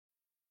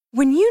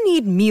When you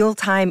need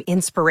mealtime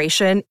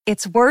inspiration,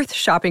 it's worth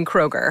shopping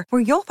Kroger,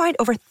 where you'll find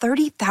over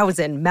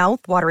 30,000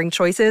 mouth-watering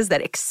choices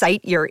that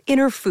excite your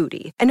inner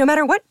foodie. And no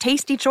matter what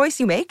tasty choice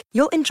you make,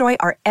 you'll enjoy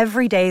our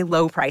everyday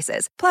low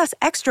prices, plus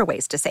extra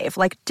ways to save,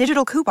 like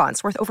digital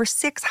coupons worth over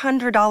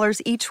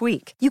 $600 each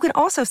week. You can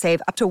also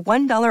save up to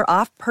 $1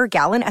 off per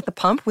gallon at the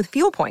pump with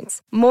fuel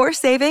points. More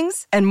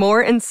savings and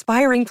more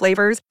inspiring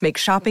flavors make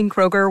shopping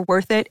Kroger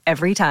worth it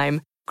every time.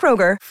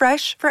 Kroger,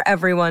 fresh for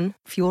everyone.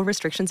 Fuel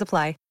restrictions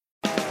apply.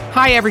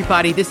 Hi,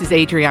 everybody. This is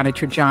Adriana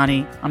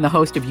Trajani. I'm the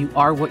host of You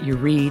Are What You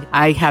Read.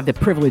 I have the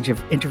privilege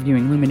of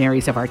interviewing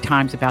luminaries of our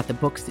times about the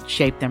books that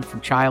shaped them from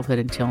childhood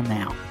until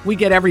now. We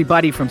get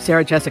everybody from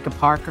Sarah Jessica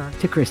Parker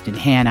to Kristen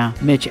Hanna,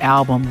 Mitch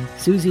Albom,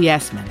 Susie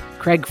Essman,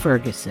 Craig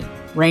Ferguson,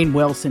 Rainn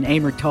Wilson,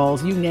 Amor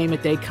Tolls, you name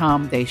it, they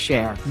come, they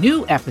share.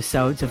 New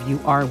episodes of You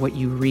Are What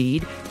You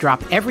Read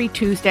drop every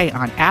Tuesday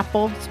on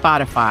Apple,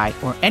 Spotify,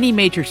 or any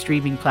major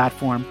streaming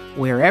platform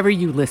wherever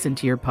you listen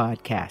to your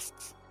podcasts.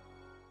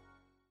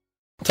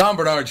 Tom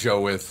Bernard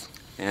Show with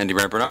Andy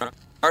Bernard,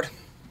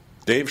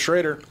 Dave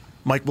Schrader,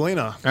 Mike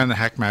Molina, and the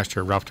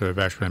Hackmaster, Ralph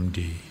Devash,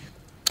 MD.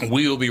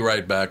 We'll be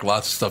right back.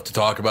 Lots of stuff to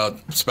talk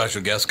about.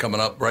 Special guests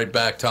coming up. Right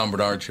back, Tom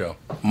Bernard Show.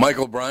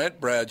 Michael Bryant,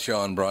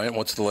 Bradshaw and Bryant,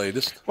 what's the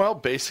latest? Well,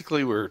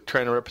 basically, we're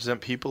trying to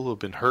represent people who have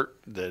been hurt,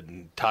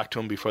 then talk to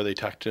them before they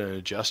talk to an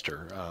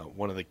adjuster.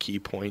 One of the key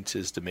points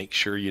is to make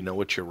sure you know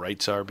what your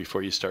rights are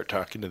before you start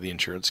talking to the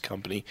insurance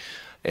company,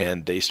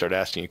 and they start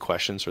asking you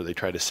questions or they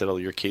try to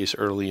settle your case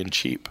early and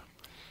cheap.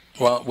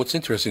 Well, what's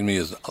interesting to me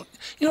is,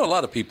 a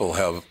lot of people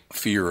have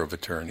fear of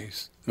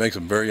attorneys. It makes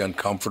them very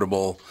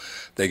uncomfortable.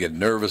 They get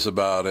nervous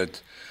about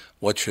it.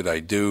 What should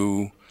I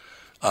do?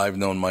 I've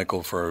known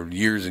Michael for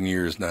years and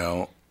years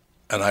now,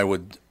 and I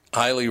would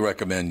highly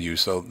recommend you.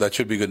 So that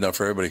should be good enough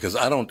for everybody, because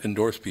I don't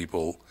endorse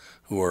people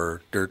who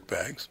are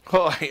dirtbags.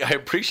 Well, I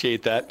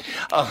appreciate that.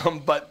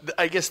 But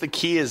I guess the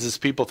key is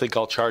people think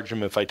I'll charge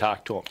them if I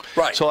talk to them.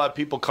 Right. So a lot of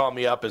people call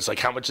me up. It's like,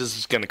 how much is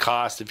this going to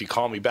cost if you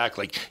call me back?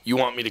 Like, you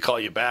want me to call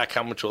you back?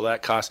 How much will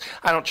that cost?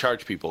 I don't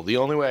charge people. The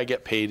only way I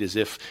get paid is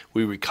if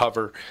we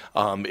recover,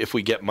 if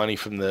we get money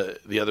from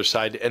the other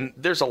side. And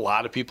there's a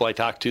lot of people I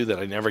talk to that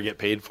I never get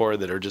paid for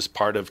that are just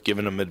part of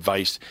giving them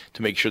advice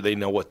to make sure they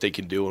know what they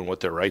can do and what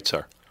their rights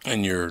are.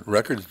 And your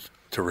record's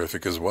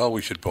terrific as well,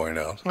 we should point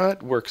out. Well,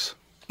 it works.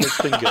 It's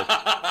been good.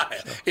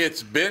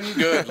 It's been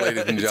good,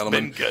 ladies and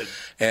gentlemen. It's been good.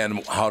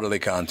 And how do they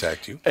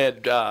contact you?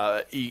 And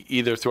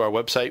either through our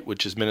website,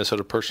 which is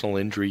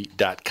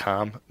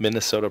minnesotapersonalinjury.com,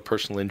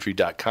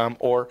 minnesotapersonalinjury.com,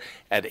 or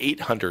at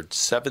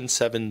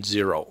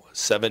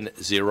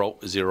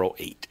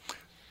 800-770-7008.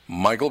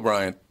 Michael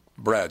Bryant,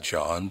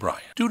 Bradshaw and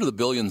Bryant. Due to the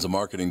billions of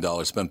marketing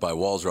dollars spent by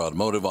Walser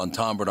Automotive on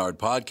Tom Bernard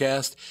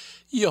Podcast,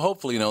 you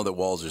hopefully know that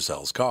Walser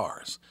sells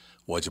cars.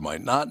 What you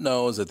might not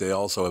know is that they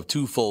also have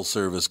 2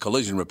 full-service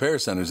collision repair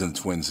centers in the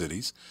Twin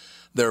Cities.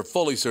 They're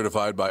fully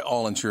certified by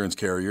all insurance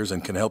carriers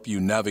and can help you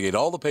navigate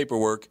all the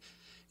paperwork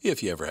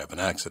if you ever have an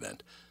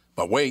accident.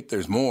 But wait,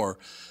 there's more.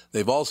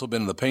 They've also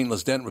been in the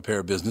paintless dent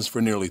repair business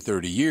for nearly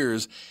 30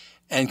 years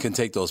and can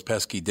take those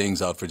pesky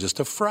dings out for just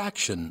a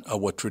fraction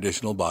of what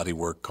traditional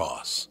bodywork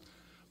costs.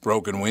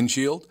 Broken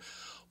windshield?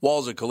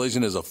 Walser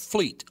Collision is a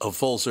fleet of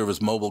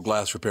full-service mobile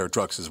glass repair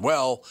trucks as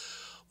well.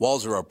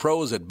 Walser are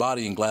pros at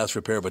body and glass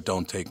repair, but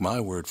don't take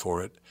my word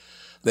for it.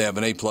 They have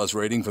an A-plus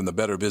rating from the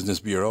Better Business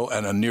Bureau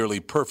and a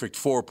nearly perfect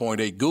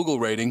 4.8 Google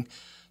rating.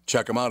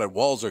 Check them out at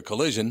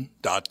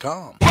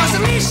walsercollision.com.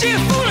 Wasn't me, she a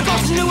fool, of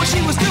course she knew what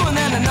she was doing,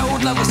 and I know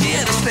love was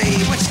here to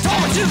stay, what she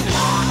told me to.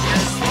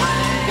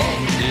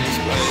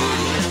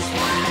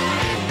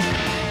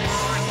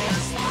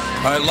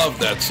 I love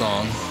that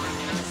song.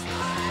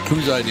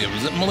 Whose idea?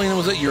 Was it Molina?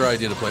 Was it your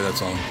idea to play that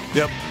song?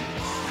 Yep.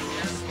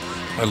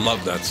 I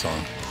love that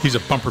song. He's a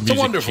bumper It's music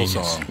a wonderful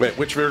genius. song. Wait,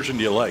 which version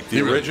do you like?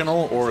 The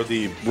original or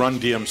the Run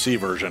DMC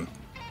version?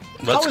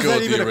 Let's How is go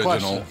that with even the a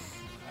original. question?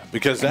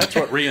 Because that's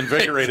what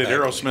reinvigorated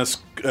Aerosmith's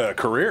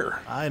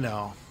career. I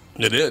know.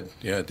 It did.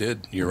 Yeah, it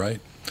did. You're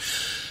right.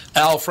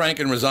 Al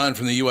Franken resigned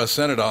from the U.S.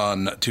 Senate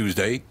on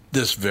Tuesday,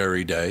 this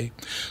very day.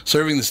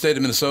 Serving the state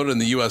of Minnesota in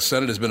the U.S.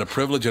 Senate has been a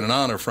privilege and an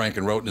honor,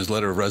 Franken wrote in his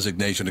letter of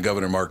resignation to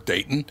Governor Mark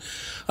Dayton.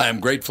 I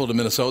am grateful to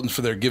Minnesotans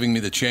for their giving me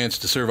the chance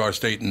to serve our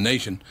state and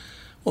nation.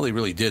 Well, they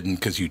really didn't,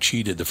 because you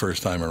cheated the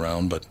first time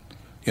around, but,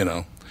 you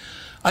know.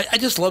 I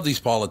just love these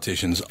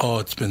politicians. Oh,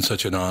 it's been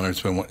such an honor.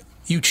 It's been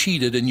you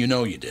cheated, and you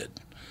know you did.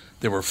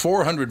 There were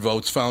 400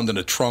 votes found in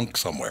a trunk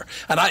somewhere.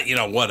 And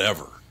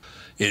whatever.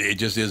 It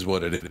just is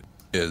what it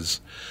is.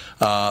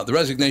 The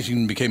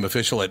resignation became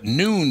official at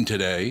noon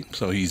today,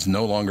 so he's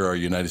no longer our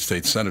United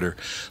States Senator.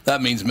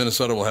 That means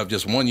Minnesota will have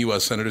just one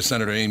U.S. Senator,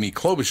 Senator Amy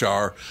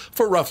Klobuchar,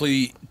 for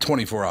roughly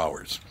 24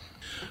 hours.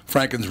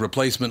 Franken's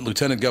replacement,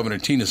 Lieutenant Governor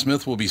Tina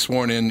Smith, will be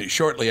sworn in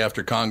shortly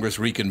after Congress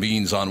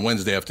reconvenes on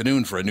Wednesday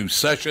afternoon for a new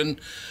session.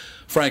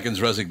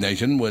 Franken's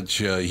resignation, which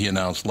he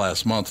announced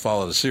last month,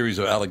 followed a series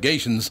of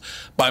allegations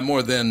by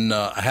more than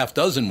a half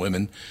dozen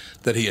women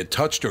that he had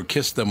touched or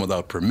kissed them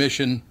without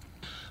permission.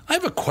 I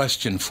have a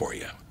question for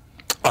you.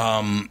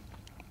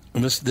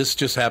 This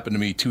just happened to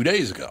me 2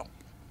 days ago.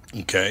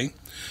 Okay,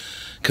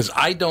 because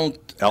I don't.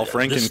 Al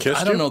Franken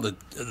kissed I don't you? know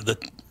the.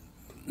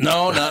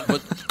 No, not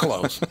but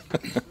close.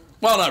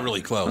 Well, not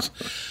really close.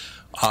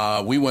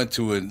 We went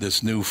to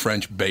this new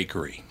French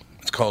bakery.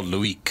 It's called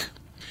Loïc,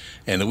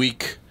 and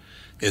Loïc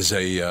is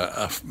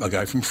a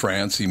guy from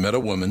France. He met a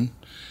woman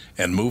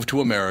and moved to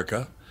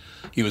America.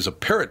 He was a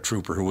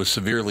paratrooper who was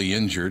severely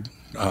injured.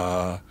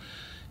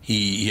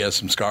 He has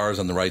some scars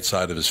on the right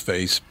side of his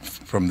face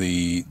from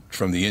the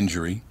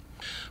injury,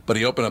 but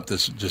he opened up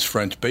this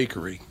French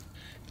bakery.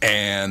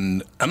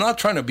 And I'm not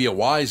trying to be a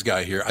wise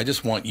guy here. I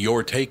just want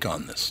your take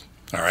on this.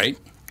 All right?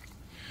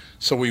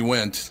 So we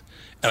went,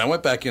 and I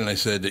went back in and I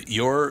said,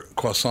 your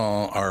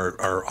croissants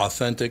are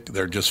authentic.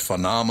 They're just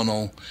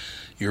phenomenal.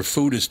 Your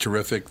food is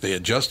terrific. They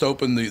had just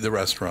opened the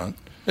restaurant.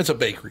 It's a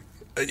bakery.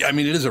 I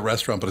mean, it is a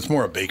restaurant, but it's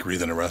more a bakery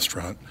than a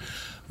restaurant.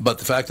 But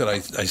the fact that I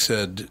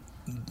said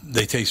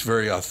they taste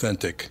very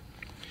authentic,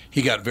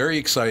 he got very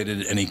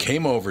excited, and he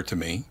came over to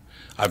me.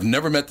 I've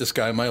never met this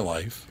guy in my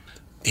life.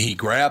 He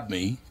grabbed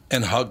me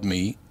and hugged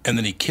me, and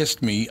then he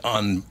kissed me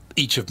on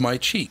each of my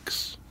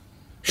cheeks.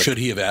 Should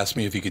he have asked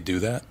me if he could do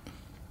that?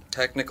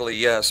 Technically,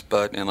 yes,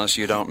 but unless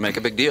you don't make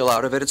a big deal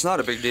out of it, it's not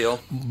a big deal.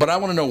 But I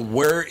want to know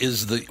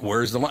where's the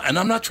line? And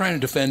I'm not trying to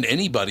defend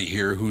anybody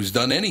here who's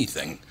done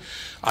anything.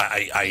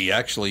 I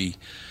actually,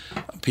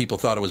 people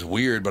thought it was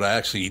weird, but I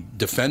actually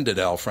defended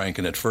Al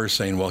Franken at first,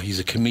 saying, well, he's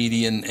a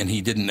comedian, and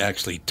he didn't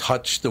actually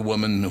touch the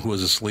woman who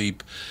was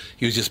asleep.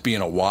 He was just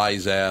being a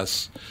wise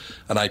ass.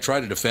 And I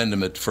tried to defend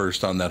him at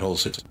first on that whole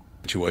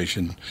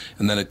situation,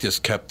 and then it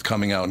just kept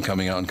coming out and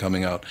coming out and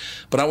coming out.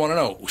 But I want to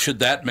know,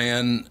 should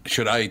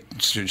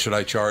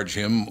I charge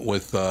him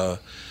with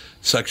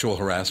sexual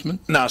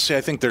harassment? No, see,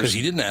 I think because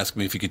he didn't ask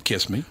me if he could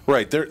kiss me.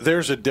 Right,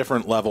 there's a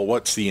different level.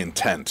 What's the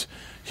intent?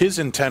 His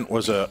intent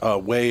was a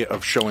way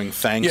of showing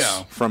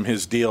thanks from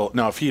his deal.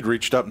 Now, if he'd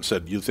reached up and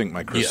said, you think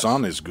my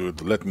croissant is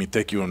good, let me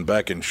take you in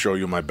back and show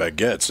you my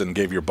baguettes, and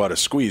gave your butt a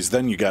squeeze,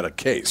 then you got a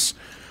case.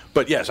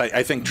 But yes,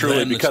 I think truly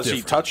Then because it's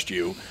he touched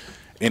you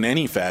in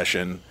any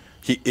fashion,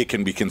 it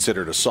can be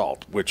considered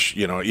assault, which,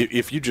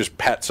 if you just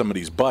pat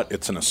somebody's butt,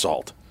 it's an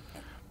assault.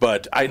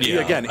 But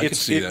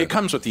it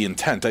comes with the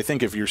intent. I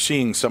think if you're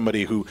seeing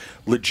somebody who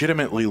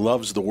legitimately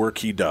loves the work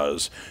he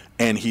does,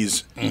 and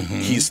he's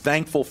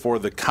thankful for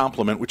the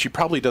compliment, which he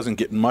probably doesn't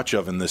get much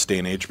of in this day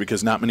and age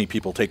because not many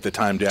people take the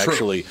time to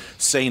actually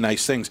say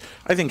nice things.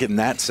 I think in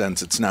that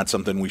sense, it's not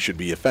something we should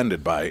be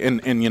offended by.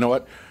 And you know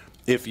what?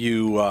 If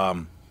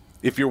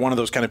you're one of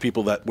those kind of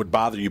people that would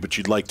bother you, but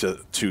you'd like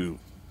to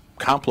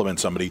compliment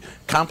somebody,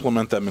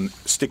 compliment them and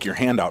stick your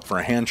hand out for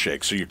a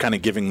handshake. So you're kind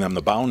of giving them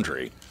the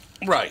boundary.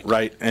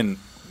 Right. And,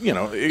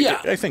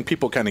 I think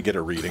people kind of get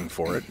a reading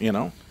for it,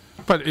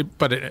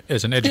 But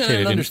as an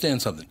educated...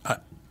 understand something.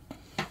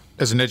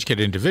 As an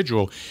educated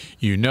individual,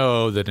 you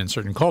know that in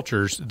certain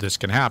cultures this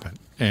can happen.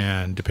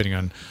 And depending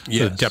on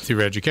the depth of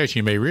your education,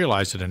 you may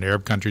realize that in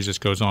Arab countries this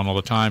goes on all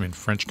the time, in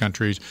French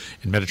countries,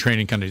 in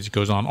Mediterranean countries it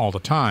goes on all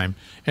the time,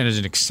 and is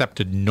an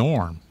accepted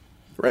norm.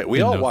 Right. We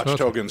all watched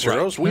Hogan's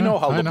Heroes. We know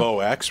how LeBeau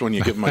acts when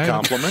you give him a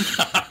compliment.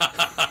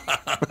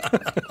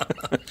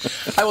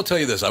 I will tell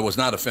you this: I was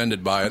not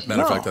offended by it.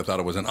 Matter of fact, I thought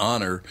it was an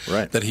honor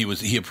that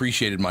he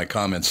appreciated my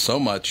comments so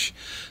much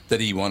that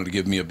he wanted to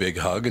give me a big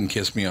hug and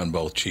kiss me on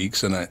both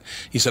cheeks. And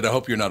he said, "I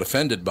hope you're not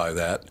offended by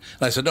that."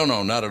 And I said, "No,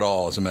 not at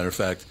all. As a matter of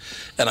fact,"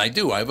 and I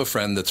do. I have a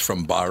friend that's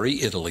from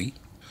Bari, Italy.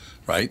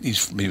 Right?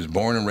 He was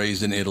born and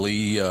raised in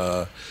Italy.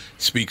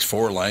 Speaks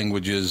 4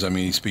 languages. I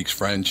mean, he speaks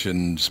French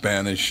and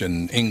Spanish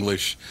and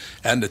English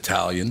and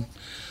Italian.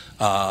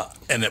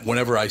 And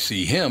whenever I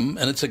see him,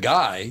 and it's a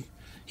guy,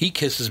 he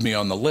kisses me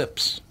on the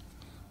lips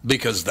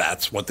because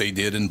that's what they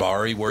did in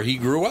Bari where he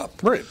grew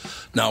up. Right.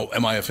 Now,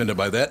 am I offended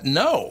by that?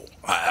 No.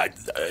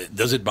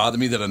 Does it bother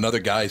me that another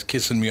guy's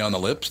kissing me on the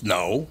lips?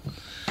 No.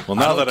 Well,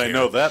 now that I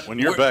know that, when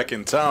you're back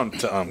in town,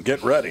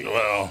 get ready.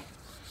 Well,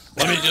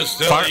 let me just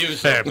tell you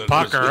something.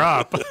 Pucker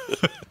up.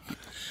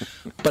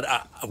 But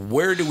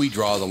where do we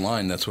draw the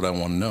line? That's what I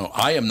want to know.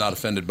 I am not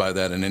offended by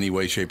that in any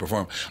way, shape, or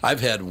form.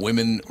 I've had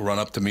women run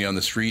up to me on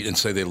the street and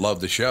say they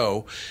love the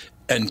show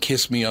and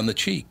kiss me on the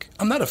cheek.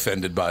 I'm not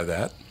offended by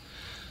that.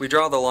 We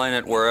draw the line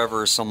at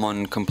wherever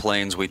someone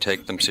complains, we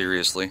take them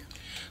seriously.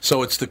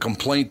 So it's the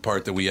complaint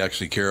part that we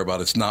actually care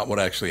about. It's not what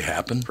actually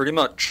happened? Pretty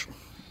much.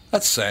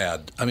 That's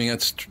sad. I mean,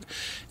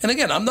 and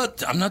again, I'm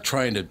not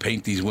trying to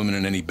paint these women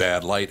in any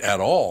bad light at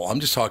all. I'm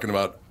just talking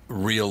about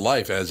real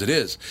life as it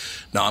is.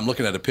 Now, I'm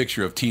looking at a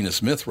picture of Tina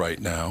Smith right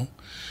now.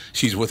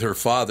 She's with her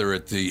father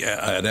at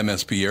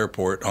MSP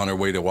Airport on her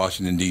way to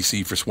Washington,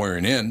 D.C. for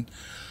swearing in.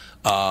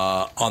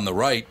 On the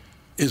right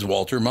is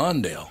Walter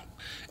Mondale.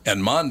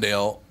 And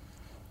Mondale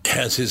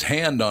has his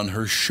hand on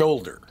her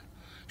shoulder.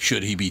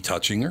 Should he be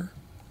touching her?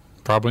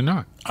 Probably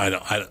not.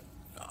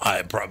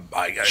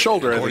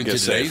 Shoulder, I think,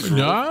 is safe.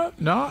 No.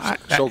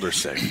 Shoulder's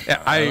safe.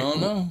 I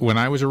don't know. When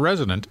I was a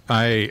resident,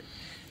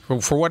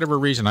 for whatever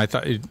reason, I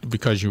thought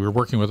because you were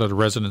working with other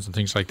residents and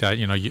things like that,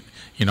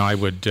 I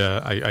would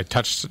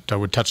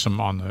touch them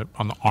on the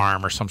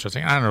arm or some sort of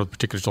thing. I don't know the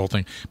particulars of the whole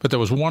thing, but there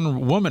was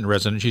one woman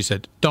resident. She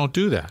said, "Don't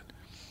do that,"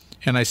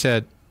 and I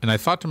said, And I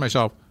thought to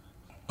myself,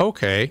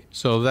 okay,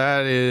 so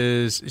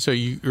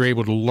you're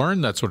able to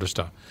learn that sort of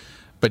stuff.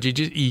 But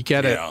you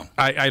get it.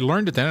 I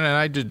learned it then, and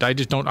I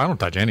don't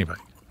touch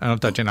anybody. I don't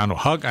touch anyone. I don't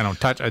hug. I don't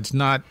touch. It's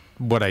not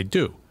what I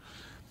do,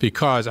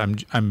 because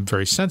I'm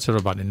very sensitive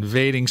about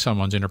invading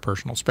someone's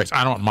interpersonal space.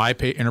 I don't want my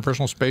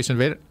interpersonal space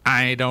invaded.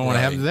 I don't want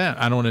to have that.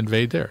 I don't want to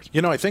invade theirs.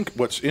 I think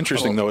what's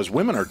interesting though is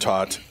women are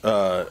taught.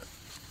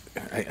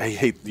 I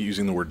hate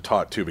using the word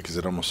taught too, because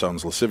it almost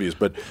sounds lascivious.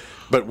 But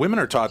women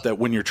are taught that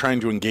when you're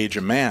trying to engage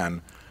a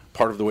man,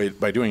 part of the way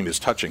by doing it is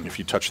touching. If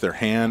you touch their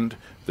hand,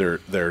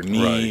 their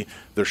knee,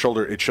 their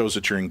shoulder, it shows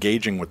that you're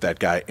engaging with that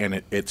guy,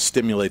 and it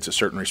stimulates a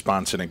certain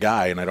response in a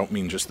guy. And I don't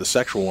mean just the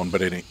sexual one,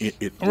 but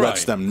it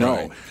lets them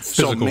know. Right.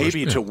 So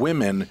maybe to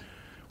women,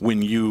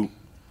 when you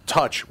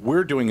touch,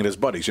 we're doing it as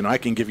buddies. I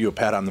can give you a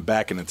pat on the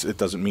back, and it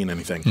doesn't mean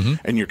anything.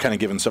 And you're kind of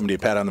giving somebody a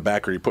pat on the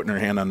back, or you're putting your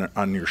hand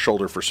on your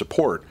shoulder for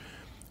support.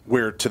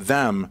 Where to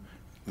them,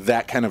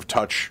 that kind of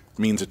touch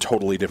means a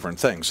totally different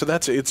thing. So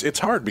it's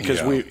hard,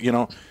 because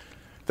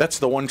that's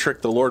the one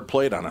trick the Lord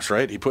played on us,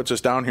 right? He puts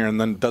us down here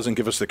and then doesn't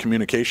give us the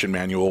communication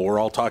manual. We're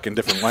all talking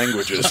different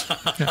languages,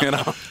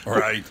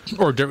 Right.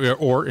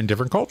 Or in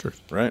different cultures.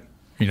 Right.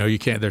 You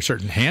can't. There's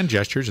certain hand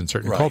gestures in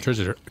certain cultures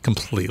that are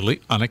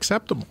completely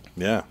unacceptable.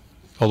 Yeah.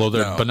 Although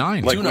they're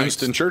benign. Like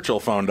Winston Churchill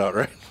found out,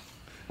 right?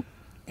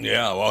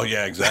 Yeah, well,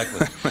 yeah,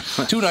 exactly.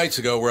 2 nights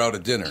ago, we're out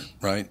at dinner,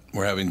 right?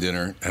 We're having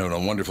dinner, having a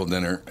wonderful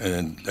dinner,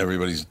 and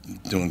everybody's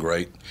doing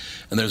great.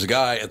 And there's a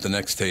guy at the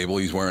next table.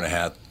 He's wearing a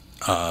hat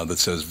that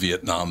says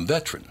Vietnam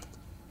veteran,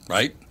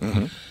 right?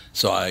 Mm-hmm.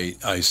 So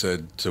I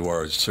said to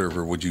our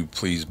server, would you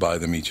please buy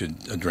them each a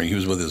drink? He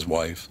was with his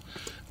wife.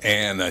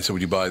 And I said,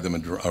 would you buy them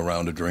a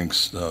round of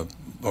drinks?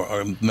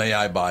 Or may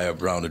I buy a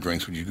round of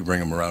drinks? Would you bring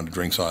them a round of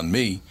drinks on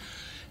me?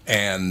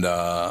 And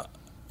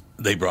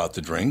they brought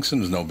the drinks, and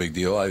it was no big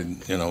deal.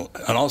 And all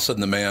of a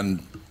sudden the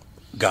man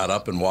got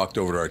up and walked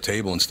over to our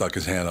table and stuck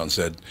his hand out and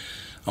said,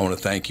 I want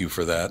to thank you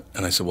for that.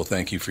 And I said, well,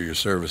 thank you for your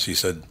service. He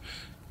said,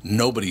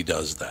 nobody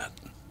does that.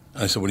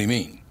 And I said, what do you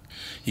mean?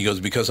 He goes,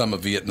 because I'm a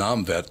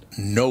Vietnam vet,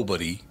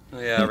 nobody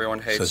everyone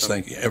hates says him.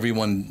 thank you.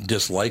 Everyone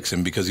dislikes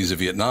him because he's a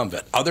Vietnam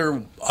vet.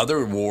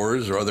 Other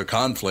wars or other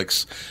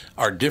conflicts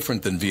are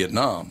different than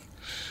Vietnam.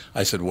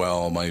 I said,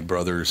 well, my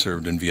brother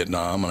served in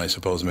Vietnam, and I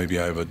suppose maybe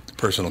I have a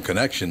personal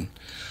connection.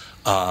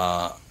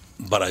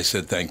 But I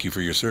said, thank you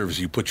for your service.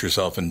 You put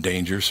yourself in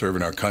danger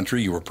serving our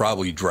country. You were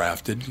probably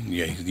drafted.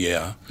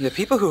 Yeah. Yeah,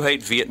 people who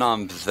hate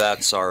Vietnam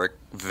vets are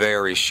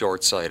very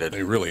short-sighted.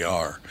 They really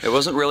are. It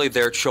wasn't really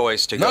their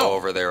choice to go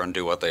over there and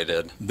do what they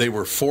did. They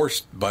were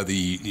forced by the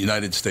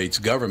United States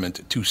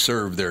government to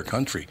serve their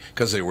country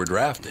because they were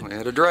drafted. We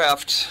had a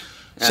draft.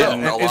 So,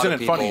 and a lot isn't of it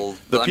people,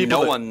 funny?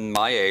 No one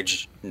my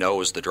age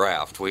knows the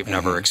draft. We've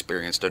never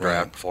experienced a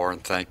draft before,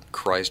 and thank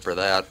Christ for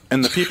that.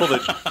 And the people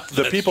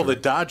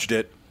that dodged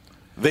it,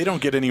 they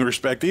don't get any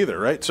respect either,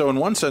 right? So in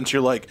one sense,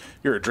 you're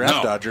a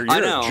draft dodger,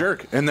 you're a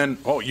jerk, and then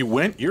you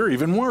went, you're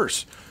even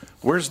worse.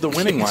 Where's the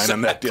winning line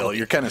on that deal?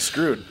 You're kind of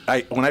screwed.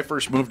 When I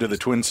first moved to the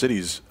Twin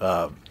Cities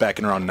back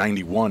in around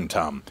 '91,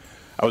 Tom,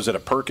 I was at a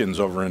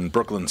Perkins over in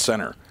Brooklyn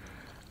Center.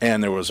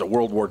 And there was a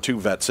World War II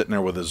vet sitting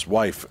there with his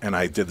wife, and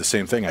I did the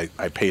same thing. I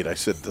paid. I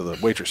said to the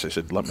waitress, I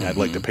said, I'd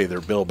like to pay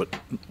their bill, but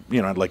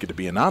I'd like it to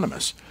be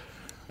anonymous.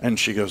 And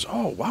she goes,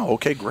 oh, wow,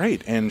 okay,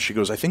 great. And she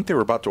goes, I think they were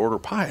about to order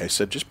pie. I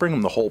said, just bring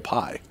them the whole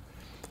pie.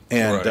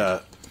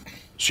 And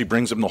she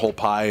brings them the whole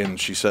pie,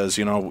 and she says,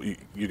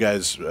 you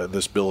guys,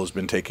 this bill has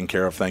been taken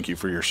care of. Thank you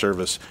for your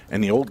service.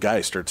 And the old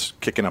guy starts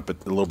kicking up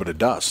a little bit of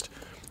dust.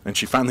 And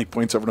she finally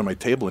points over to my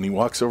table, and he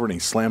walks over and he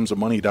slams the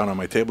money down on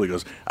my table. He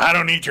goes, I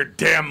don't need your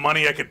damn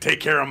money. I could take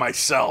care of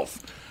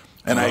myself.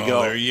 And I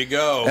go, there you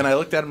go. And I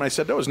looked at him and I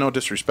said, there was no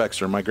disrespect,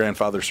 sir. My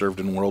grandfather served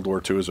in World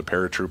War II as a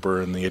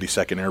paratrooper in the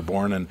 82nd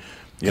Airborne, and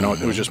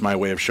it was just my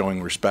way of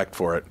showing respect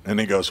for it. And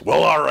he goes,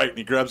 well, all right. And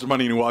he grabs the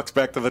money and he walks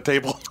back to the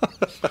table.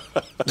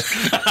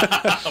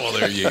 Well,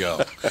 there you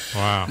go.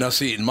 Wow. Now,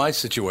 see, in my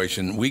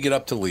situation, we get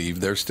up to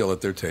leave. They're still at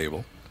their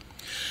table.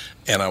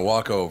 And I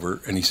walk over,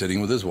 and he's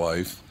sitting with his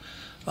wife.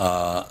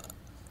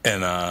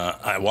 And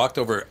I walked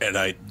over,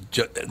 and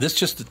this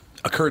just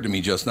occurred to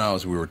me just now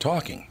as we were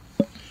talking.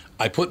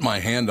 I put my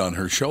hand on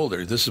her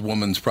shoulder. This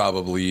woman's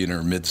probably in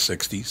her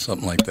mid-60s,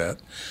 something like that.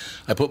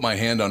 I put my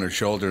hand on her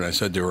shoulder, and I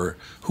said to her,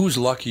 who's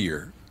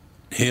luckier,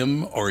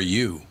 him or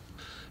you?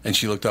 And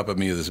she looked up at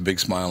me with this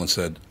big smile and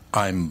said,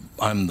 I'm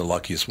the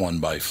luckiest one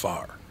by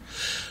far.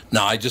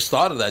 Now, I just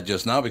thought of that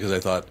just now because I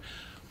thought,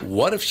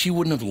 what if she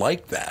wouldn't have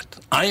liked that?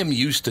 I am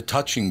used to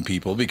touching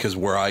people because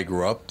where I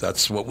grew up,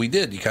 that's what we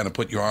did. You kind of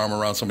put your arm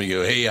around somebody, you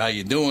go, hey, how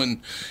you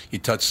doing? You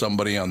touch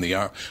somebody on the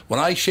arm. When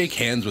I shake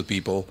hands with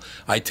people,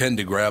 I tend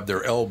to grab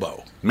their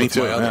elbow with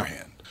my other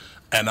hand.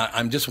 And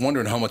I'm just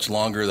wondering how much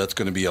longer that's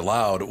going to be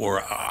allowed,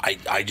 or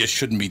I just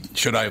shouldn't be.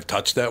 Should I have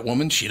touched that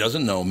woman? She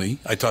doesn't know me.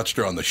 I touched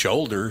her on the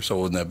shoulder,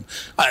 so the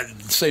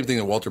same thing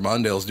that Walter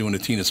Mondale's doing to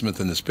Tina Smith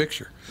in this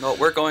picture. Well,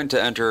 we're going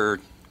to enter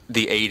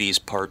the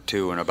 80s part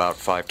 2 in about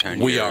 5-10 years.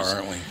 We are,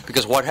 aren't we?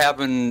 Because what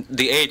happened,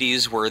 the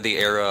 80s were the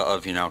era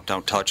of,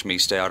 don't touch me,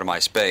 stay out of my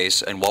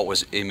space, and what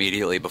was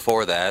immediately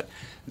before that,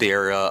 the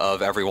era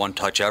of everyone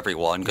touch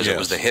everyone, because it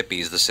was the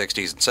hippies, the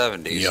 60s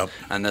and 70s. Yep.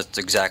 And that's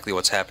exactly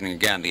what's happening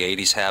again. The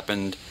 80s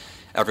happened,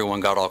 everyone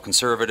got all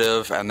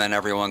conservative, and then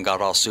everyone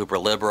got all super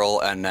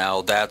liberal, and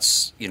now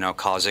that's,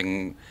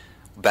 causing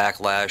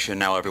backlash, and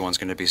now everyone's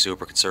going to be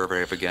super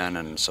conservative again,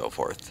 and so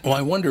forth. Well,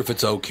 I wonder if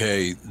it's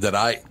okay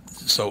that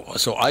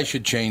so I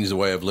should change the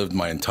way I've lived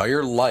my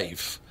entire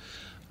life,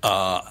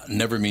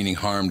 never meaning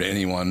harm to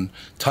anyone,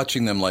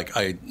 touching them like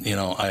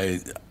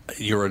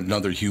you're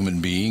another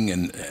human being,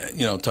 and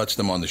touch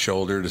them on the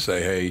shoulder to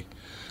say, hey,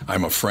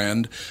 I'm a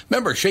friend.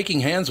 Remember, shaking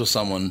hands with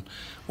someone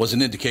was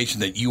an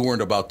indication that you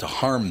weren't about to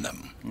harm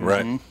them.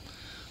 Right. Mm-hmm.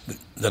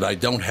 That I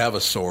don't have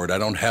a sword, I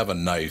don't have a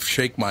knife.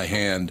 Shake my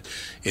hand.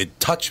 It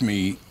touched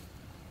me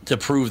to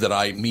prove that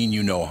I mean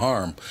you no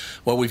harm.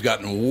 Well, we've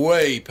gotten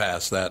way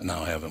past that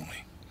now, haven't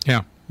we?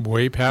 Yeah,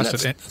 way past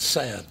it. That's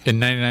sad. In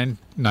 99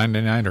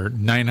 or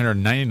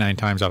 999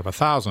 times out of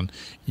 1,000,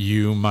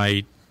 you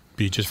might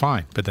be just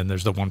fine. But then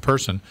there's the one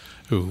person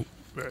who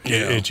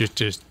it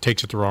just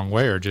takes it the wrong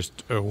way,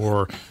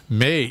 or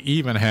may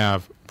even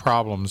have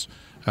problems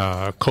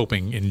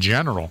coping in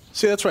general.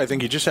 See, that's why I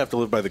think you just have to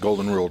live by the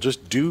golden rule.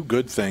 Just do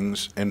good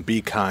things and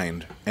be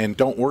kind, and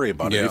don't worry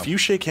about it. If you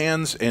shake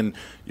hands and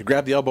you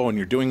grab the elbow and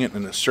you're doing it in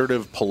an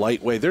assertive,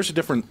 polite way, there's a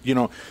different,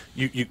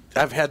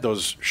 I've had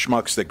those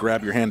schmucks that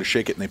grab your hand to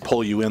shake it and they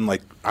pull you in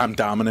like I'm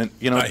dominant.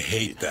 I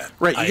hate that.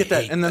 Right, you get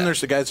that. And then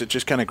there's the guys that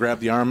just kind of grab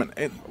the arm,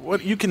 and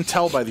what you can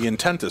tell by the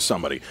intent of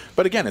somebody.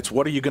 But again, it's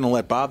what are you going to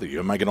let bother you?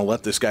 Am I going to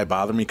let this guy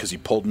bother me because he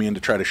pulled me in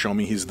to try to show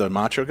me he's the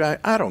macho guy?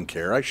 I don't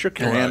care. I shook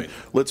your hand.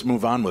 Let's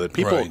move on with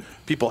it.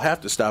 People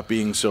have to stop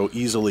being so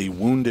easily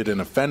wounded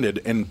and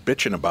offended and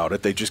bitching about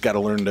it. They just got to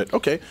learn that,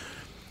 okay,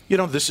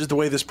 this is the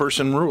way this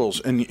person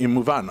rules, and you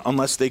move on.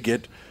 Unless they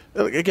get,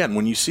 again,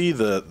 when you see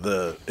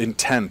the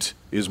intent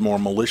is more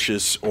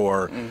malicious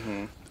or,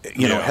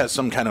 has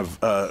some kind of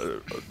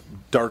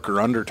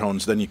darker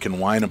undertones, then you can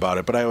whine about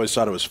it. But I always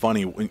thought it was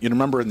funny. You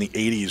remember in the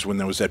 80s when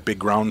there was that big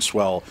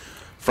groundswell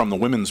from the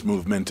women's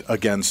movement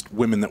against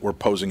women that were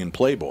posing in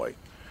Playboy.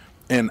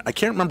 And I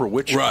can't remember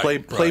which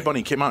Play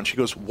Bunny came out, and she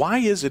goes, "Why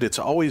is it? It's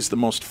always the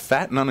most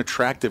fat and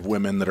unattractive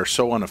women that are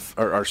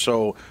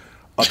so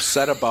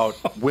upset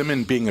about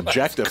women being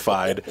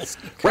objectified."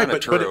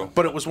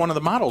 But it was one of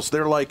the models.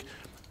 They're like,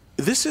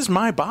 "This is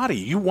my body.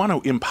 You want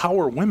to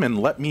empower women?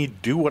 Let me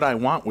do what I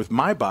want with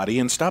my body,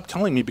 and stop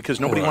telling me because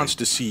nobody wants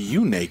to see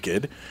you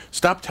naked.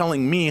 Stop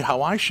telling me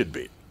how I should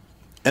be."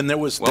 And there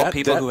was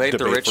people who hate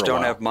the rich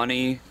don't have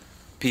money.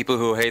 People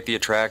who hate the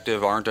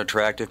attractive aren't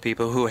attractive.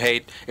 People who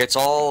hate, it's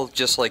all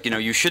just like,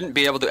 you shouldn't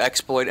be able to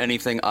exploit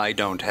anything I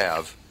don't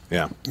have.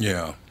 Yeah.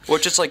 Yeah.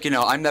 Which is like,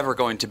 I'm never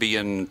going to be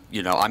I'm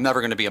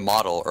never going to be a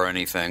model or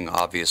anything,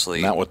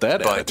 obviously. Not with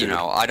that attitude.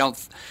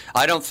 But,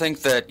 I don't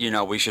think that,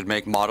 we should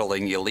make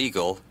modeling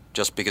illegal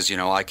just because,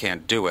 I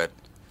can't do it.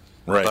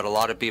 Right. But a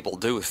lot of people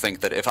do think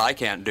that if I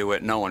can't do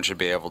it, no one should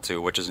be able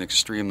to, which is an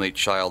extremely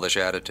childish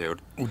attitude.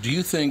 Do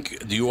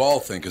you all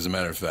think, as a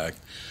matter of fact,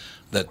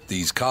 that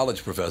these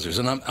college professors,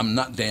 and I'm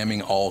not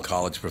damning all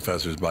college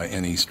professors by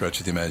any stretch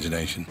of the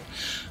imagination,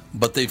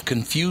 but they've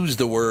confused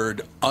the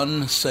word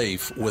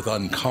unsafe with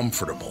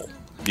uncomfortable.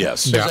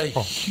 Yes. There's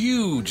a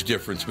huge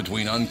difference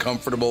between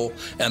uncomfortable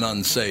and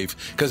unsafe,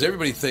 because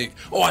everybody think,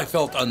 I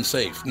felt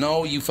unsafe.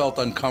 No, you felt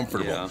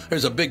uncomfortable. Yeah.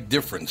 There's a big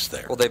difference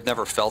there. Well, they've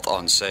never felt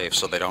unsafe,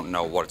 so they don't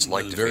know what it's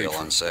like to feel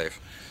unsafe.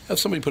 Have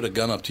somebody put a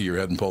gun up to your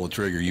head and pull the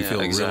trigger, you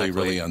feel really,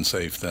 really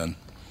unsafe then.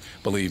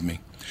 Believe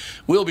me.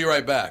 We'll be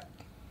right back.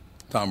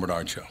 Tom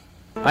Bernard Show.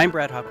 I'm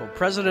Brad Huckle,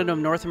 president of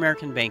North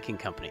American Banking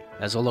Company.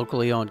 As a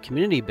locally owned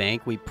community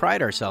bank, we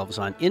pride ourselves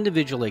on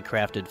individually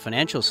crafted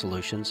financial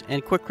solutions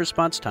and quick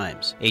response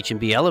times.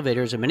 H&B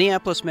Elevators, a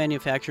Minneapolis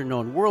manufacturer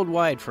known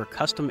worldwide for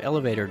custom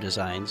elevator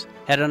designs,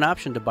 had an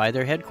option to buy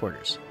their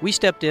headquarters. We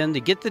stepped in to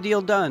get the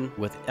deal done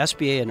with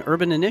SBA and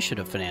Urban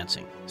Initiative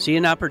financing. See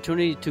an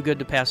opportunity too good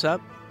to pass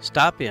up?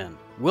 Stop in.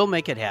 We'll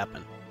make it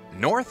happen.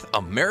 North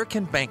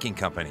American Banking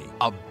Company,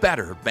 a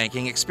better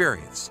banking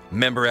experience.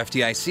 Member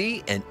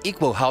FDIC and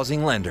equal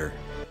housing lender.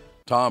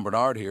 Tom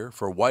Bernard here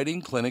for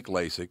Whiting Clinic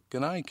LASIK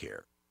and Eye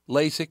Care.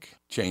 LASIK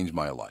changed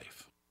my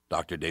life.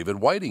 Dr.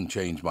 David Whiting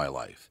changed my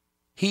life.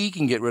 He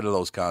can get rid of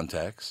those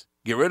contacts,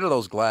 get rid of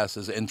those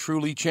glasses, and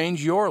truly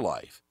change your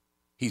life.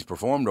 He's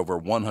performed over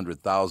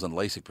 100,000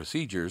 LASIK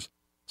procedures,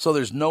 so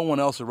there's no one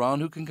else around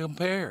who can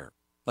compare.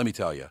 Let me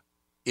tell you,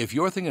 if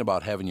you're thinking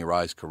about having your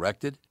eyes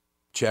corrected,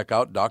 check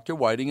out Dr.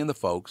 Whiting and the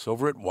folks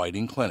over at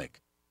Whiting Clinic.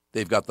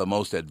 They've got the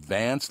most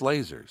advanced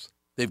lasers,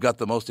 they've got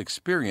the most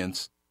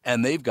experience,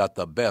 and they've got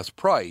the best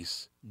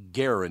price,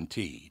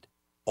 guaranteed.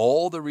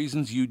 All the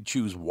reasons you'd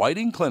choose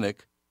Whiting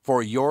Clinic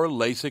for your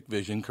LASIK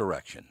vision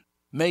correction.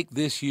 Make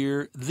this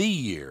year the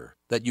year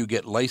that you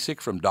get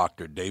LASIK from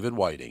Dr. David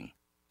Whiting.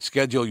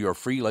 Schedule your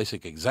free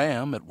LASIK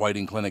exam at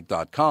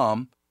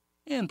whitingclinic.com,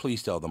 and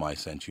please tell them I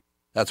sent you.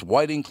 That's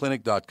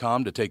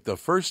whitingclinic.com to take the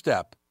first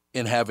step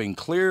in having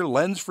clear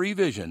lens-free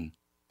vision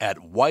at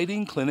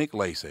Whiting Clinic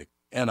LASIK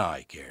and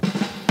Eye Care.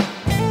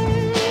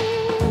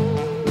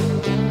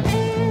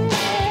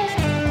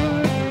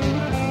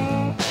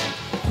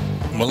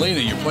 Melina,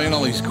 you're playing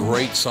all these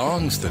great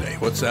songs today.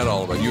 What's that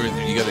all about? You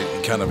got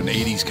a kind of an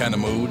 80s kind of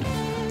mood?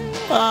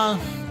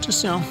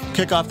 Just,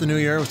 kick off the new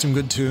year with some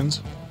good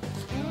tunes.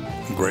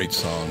 Great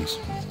songs.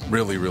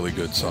 Really, really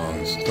good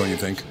songs, don't you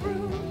think?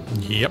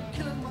 Yep.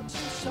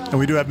 And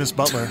we do have Miss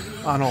Butler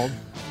on hold.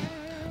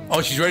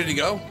 Oh, she's ready to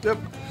go? Yep.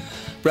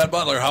 Brett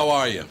Butler, how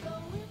are you?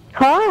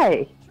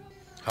 Hi.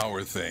 How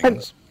are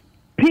things?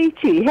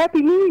 Peachy.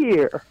 Happy New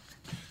Year.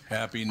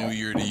 Happy New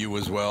Year to you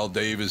as well.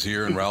 Dave is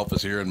here, and Ralph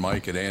is here, and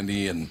Mike and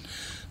Andy. And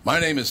my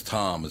name is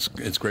Tom.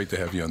 It's great to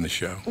have you on the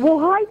show. Well,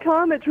 hi,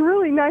 Tom. It's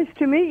really nice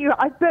to meet you.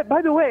 I bet.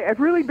 By the way, I've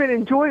really been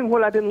enjoying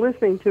what I've been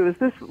listening to.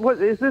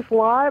 Is this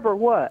live or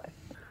what?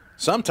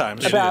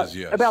 Sometimes it is,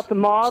 yes. About the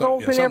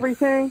models and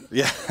everything?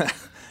 Yeah.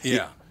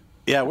 Yeah.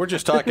 Yeah, we're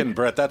just talking,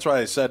 Brett. That's why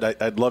I said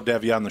I'd love to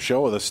have you on the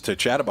show with us to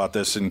chat about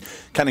this and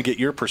kind of get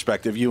your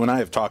perspective. You and I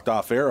have talked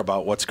off air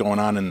about what's going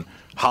on in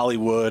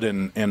Hollywood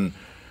and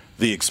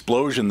the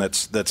explosion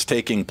that's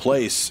taking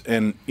place.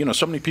 And,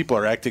 so many people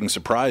are acting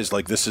surprised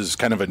like this is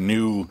kind of a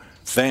new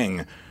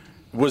thing.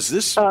 Was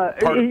this Yeah,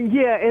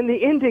 and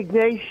the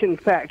indignation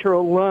factor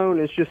alone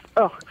is just,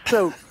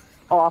 so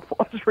awful.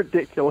 It's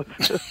ridiculous.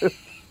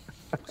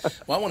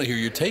 Well, I want to hear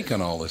your take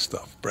on all this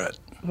stuff, Brett.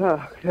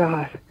 Oh,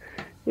 God.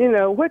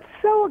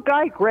 A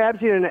guy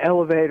grabs you in an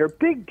elevator.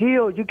 Big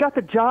deal. You got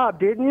the job,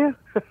 didn't you?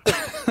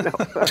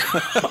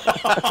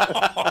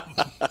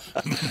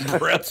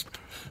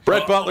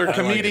 Brett Butler,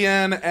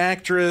 comedian,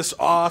 actress,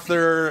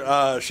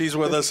 author. She's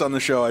with us on the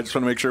show. I just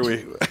want to make sure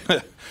we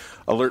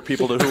alert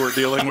people to who we're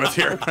dealing with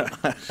here.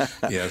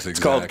 Yes, exactly. It's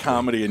called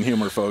comedy and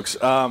humor, folks.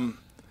 I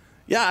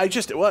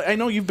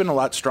know you've been a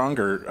lot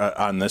stronger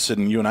on this,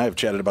 and you and I have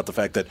chatted about the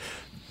fact that,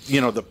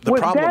 the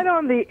Was problem... that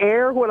on the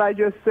air, what I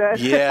just said?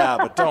 Yeah,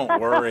 but don't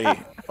worry.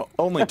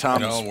 Only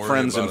Tom's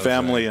friends and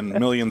family and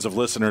millions of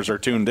listeners are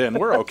tuned in.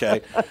 We're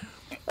okay.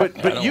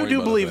 But you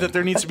do believe that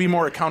there needs to be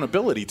more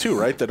accountability, too,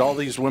 right? That all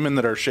these women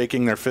that are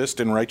shaking their fist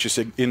in righteous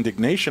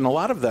indignation, a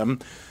lot of them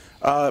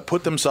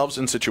put themselves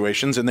in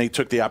situations, and they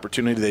took the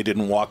opportunity. They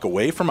didn't walk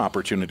away from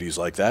opportunities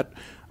like that.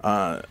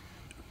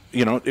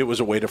 It was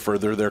a way to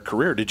further their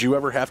career. Did you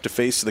ever have to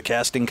face the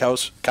casting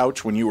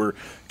couch when you were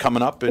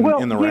coming up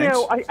in the ranks?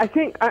 I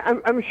think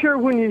I'm sure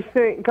when you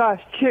think, gosh,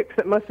 chicks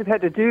that must have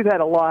had to do that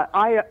a lot.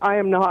 I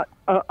am not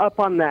up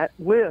on that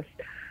list.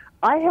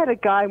 I had a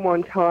guy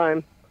one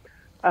time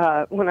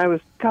when I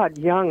was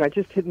young. I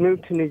just had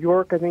moved to New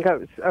York. I think I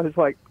was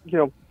like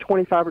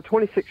 25 or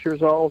 26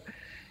 years old,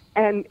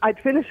 and I'd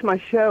finished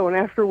my show, and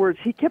afterwards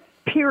he kept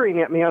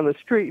peering at me on the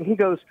street, and he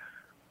goes,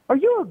 "Are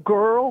you a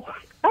girl?"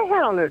 I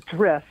had on a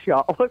dress,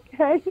 y'all,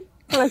 okay?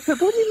 And I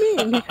said, "What do you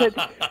mean?" He said,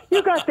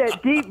 "You got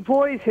that deep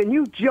voice and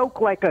you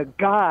joke like a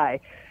guy."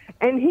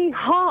 And he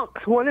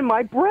honks one in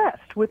my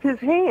breast with his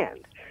hand.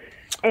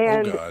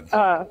 And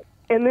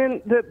and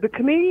then the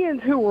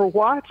comedians who were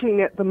watching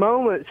at the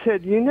moment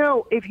said,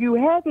 if you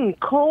hadn't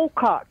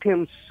cold-cocked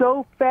him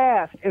so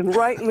fast and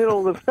right in the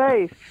middle of the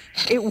face,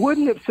 it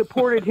wouldn't have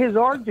supported his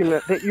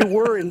argument that you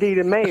were indeed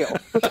a male.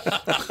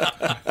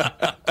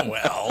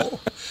 Well...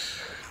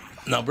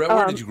 Now, Brett,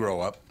 where did you grow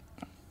up?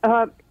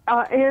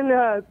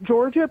 In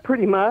Georgia,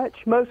 pretty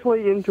much,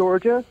 mostly in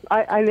Georgia.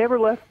 I never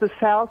left the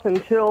South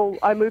until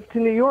I moved to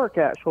New York,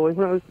 actually,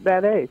 when I was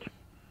that age.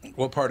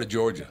 What part of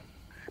Georgia?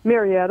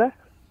 Marietta.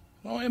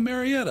 Oh, yeah,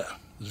 Marietta.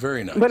 It's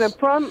very nice. But I'm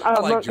from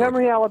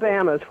Montgomery,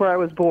 Alabama, is where I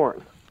was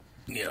born.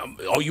 Yeah.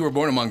 Oh, you were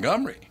born in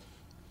Montgomery?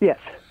 Yes.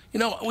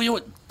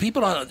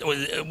 People on,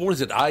 what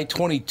is it,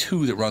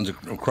 I-22 that runs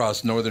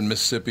across northern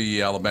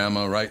Mississippi,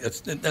 Alabama, right?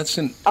 That's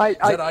in, is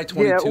that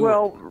I-22? Yeah,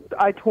 well,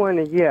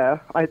 I-20, yeah.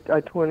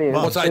 I-20.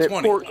 What's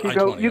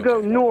I-20? You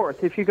go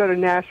north. If you go to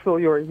Nashville,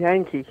 you're a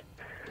Yankee.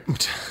 Well,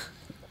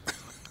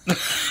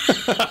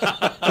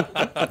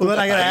 then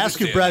I got to ask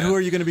you, Brett, who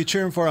are you going to be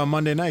cheering for on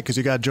Monday night? Because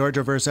you got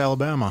Georgia versus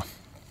Alabama.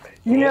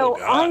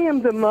 I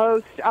am the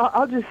most,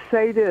 I'll just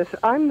say this,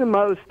 I'm the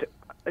most...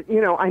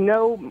 I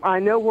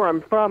know where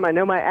I'm from. I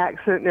know my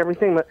accent and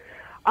everything, but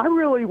I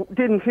really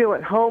didn't feel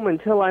at home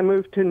until I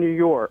moved to New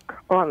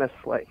York,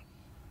 honestly.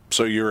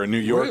 So you're a New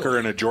Yorker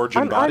and a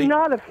Georgian body? I'm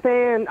not a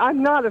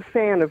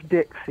fan of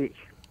Dixie.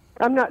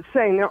 I'm not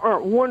saying there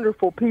aren't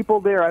wonderful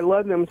people there. I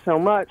love them so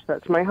much.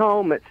 That's my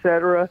home,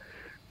 etc.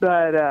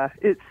 But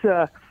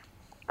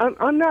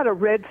I'm not a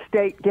red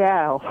state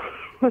gal.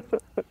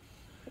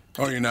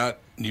 Oh, you're not?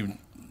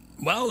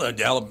 Well,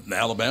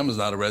 Alabama's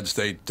not a red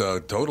state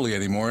totally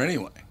anymore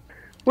anyway.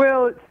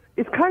 Well,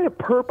 it's kind of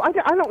purple. I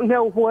don't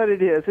know what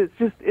it is.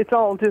 It's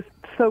all just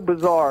so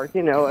bizarre. It's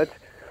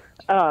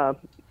I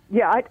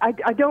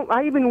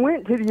even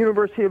went to the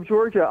University of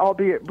Georgia,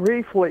 albeit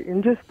briefly,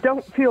 and just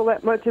don't feel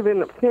that much of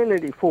an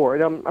affinity for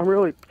it. I'm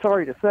really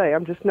sorry to say.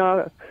 I'm just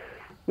not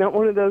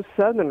one of those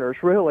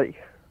Southerners, really.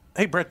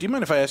 Hey, Brett, do you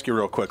mind if I ask you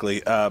real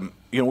quickly?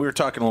 We were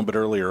talking a little bit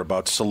earlier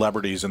about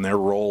celebrities and their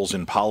roles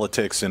in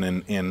politics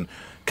and in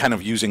kind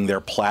of using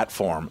their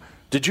platform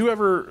Did you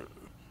ever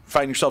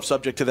find yourself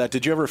subject to that?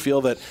 Did you ever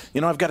feel that,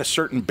 I've got a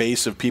certain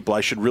base of people,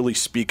 I should really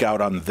speak out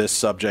on this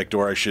subject,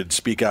 or I should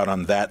speak out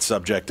on that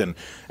subject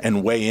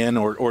and weigh in,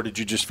 or did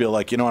you just feel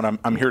like,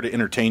 I'm here to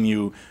entertain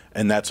you,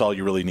 and that's all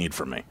you really need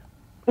from me?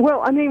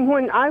 Well, I mean,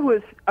 when I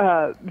was,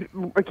 I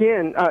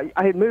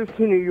had moved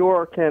to New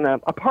York, and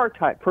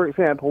apartheid, for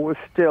example, was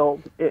still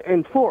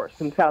in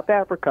force in South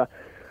Africa.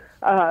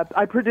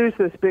 I produced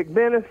this big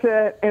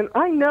benefit, and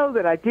I know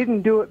that I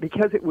didn't do it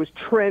because it was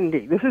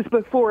trendy. This is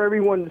before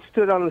everyone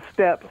stood on the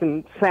steps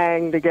and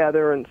sang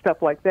together and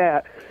stuff like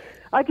that.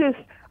 I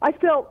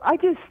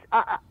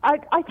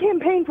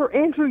campaigned for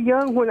Andrew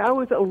Young when I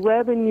was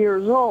 11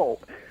 years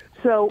old.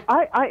 So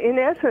in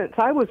essence,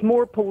 I was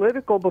more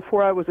political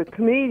before I was a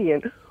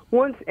comedian.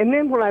 And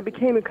then when I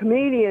became a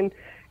comedian,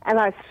 and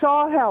I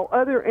saw how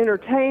other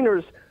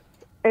entertainers,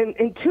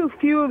 and too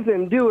few of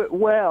them do it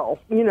well,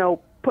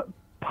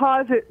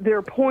 posit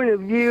their point of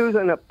views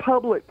in a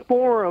public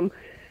forum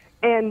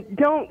and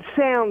don't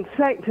sound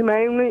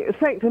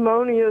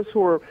sanctimonious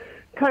or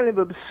kind of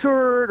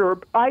absurd or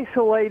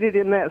isolated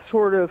in that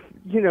sort of,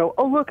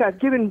 oh, look, I've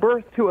given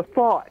birth to a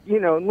thought,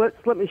 and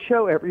let me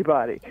show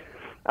everybody.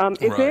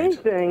 If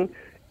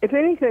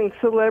anything,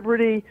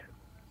 celebrity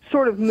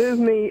sort of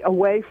moved me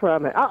away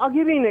from it. I'll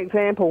give you an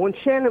example. When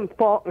Shannon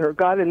Faulkner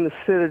got in the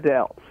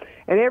Citadel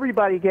and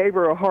everybody gave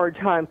her a hard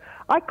time,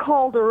 I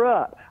called her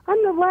up.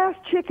 I'm the last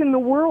chick in the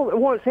world that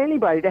wants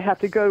anybody to have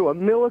to go to a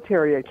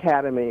military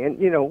academy. And,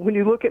 when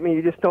you look at me,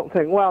 you just don't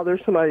think, wow,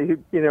 there's somebody who,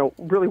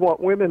 really want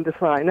women to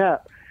sign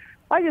up.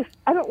 I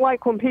don't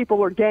like when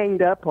people are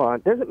ganged up on.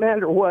 It doesn't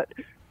matter what,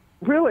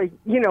 really,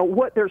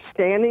 what they're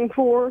standing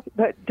for.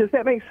 Does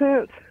that make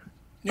sense?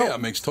 Yeah,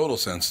 it makes total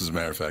sense, as a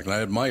matter of fact, and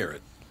I admire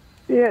it.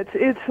 Yeah,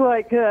 it's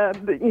like,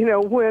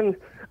 when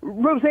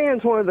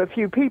Roseanne's one of the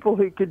few people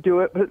who could do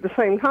it, but at the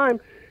same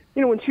time,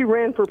 when she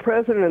ran for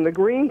president in the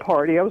Green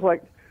Party, I was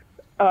like,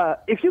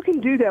 if you can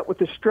do that with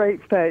a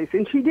straight face,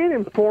 and she did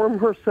inform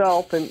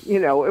herself, and,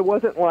 it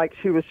wasn't like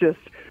she was just,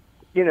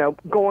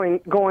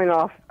 going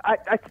off.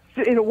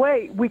 In a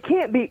way, we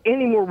can't be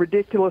any more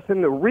ridiculous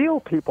than the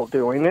real people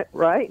doing it,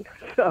 right?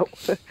 So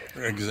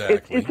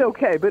exactly. It's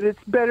okay, but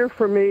it's better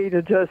for me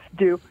to just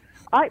do.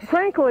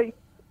 Frankly,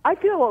 I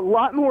feel a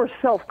lot more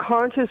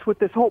self-conscious with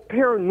this whole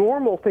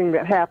paranormal thing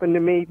that happened to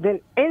me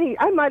than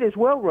I might as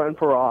well run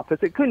for office.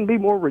 It couldn't be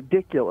more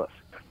ridiculous.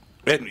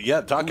 And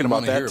talking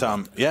about that,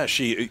 Tom.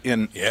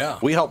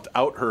 We helped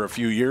out her a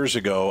few years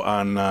ago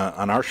on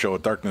our show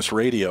at Darkness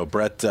Radio.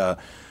 Brett,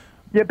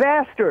 you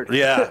bastard.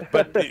 Yeah,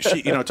 but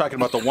she, talking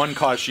about the one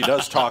cause she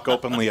does talk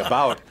openly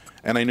about.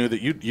 And I knew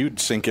that you'd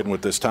sink in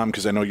with this, Tom,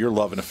 because I know your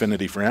love and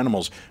affinity for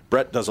animals.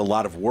 Brett does a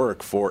lot of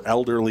work for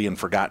elderly and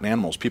forgotten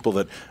animals, people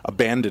that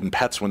abandon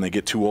pets when they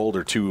get too old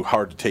or too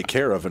hard to take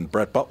care of. And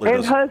Brett Butler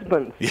does. And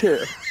husbands, too.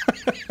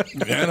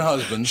 And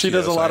husbands. She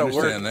does a lot of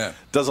work.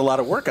 Does a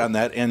lot of work on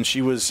that. And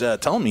she was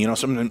telling me,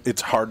 sometimes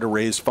it's hard to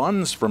raise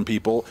funds from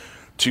people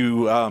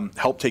to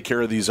help take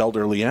care of these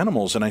elderly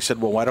animals. And I said,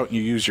 well, why don't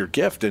you use your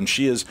gift? And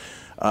she is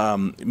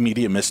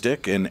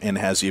mediumistic and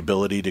has the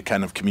ability to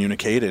kind of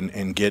communicate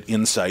and get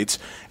insights.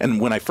 And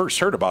when I first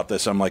heard about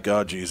this, I'm like,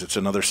 oh, geez, it's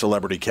another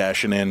celebrity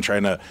cashing in,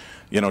 trying to,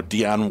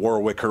 Dionne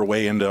Warwick her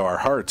way into our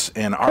hearts.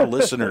 And our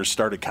listeners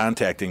started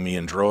contacting me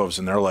in droves,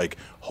 and they're like,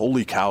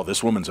 holy cow,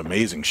 this woman's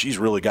amazing. She's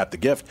really got the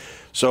gift.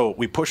 So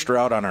we pushed her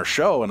out on our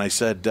show, and I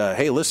said,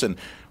 hey, listen,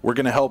 we're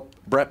going to help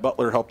Brett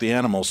Butler help the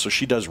animals. So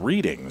she does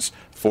readings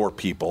for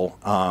people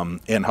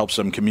and helps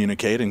them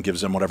communicate and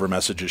gives them whatever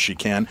messages she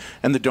can.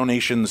 And the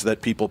donations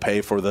that people pay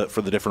for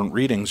the different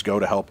readings go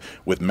to help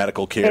with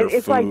medical care, and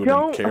if food, I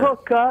don't and care.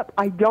 Hook up,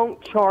 I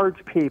don't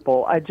charge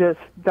people.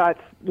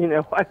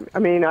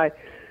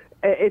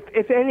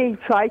 If any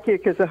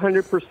psychic is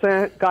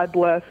 100%, God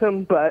bless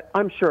them, but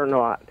I'm sure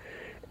not.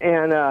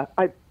 And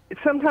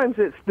sometimes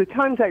it's the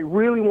times I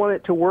really want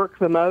it to work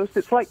the most.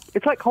 It's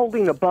like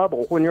holding a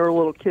bubble when you're a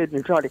little kid and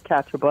you try to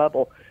catch a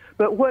bubble.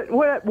 But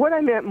what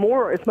I meant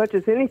more, as much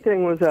as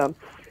anything, was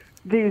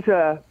these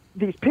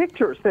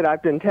pictures that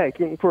I've been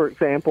taking. For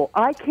example,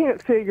 I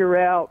can't figure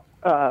out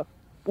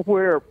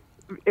where,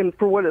 and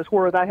for what it's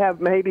worth, I have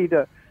maybe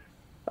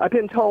I've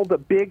been told the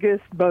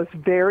biggest, most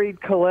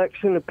varied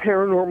collection of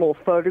paranormal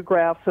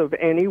photographs of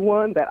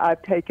anyone that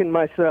I've taken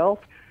myself,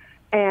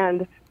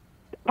 and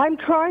I'm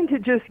trying to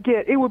just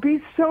it would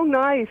be so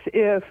nice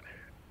if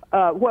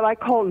what I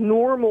call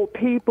normal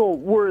people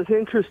were as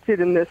interested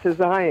in this as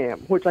I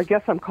am, which I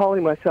guess I'm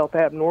calling myself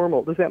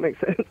abnormal. Does that make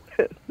sense?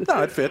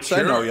 No, it fits. Sure.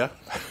 I know you.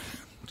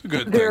 It's a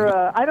good thing.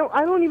 I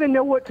don't even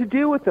know what to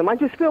do with them. I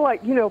just feel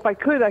like, if I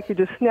could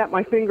just snap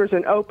my fingers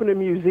and open a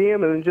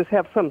museum and just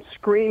have some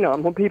screen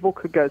on when people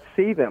could go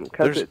see them.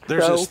 There's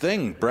this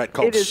thing, Brett,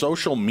 called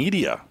social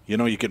media.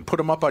 You can put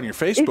them up on your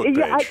Facebook page.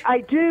 Yeah,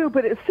 I do,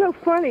 but it's so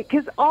funny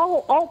because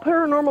all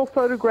paranormal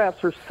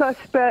photographs are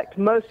suspect.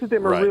 Most of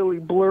them are really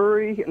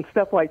blurry and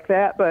stuff like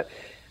that. But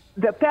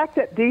the fact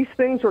that these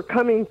things are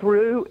coming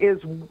through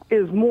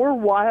is more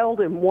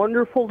wild and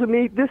wonderful to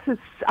me.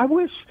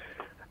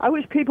 I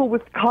wish people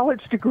with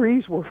college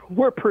degrees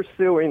were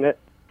pursuing it.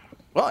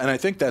 Well, and I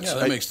think that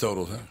makes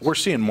total sense. We're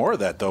seeing more of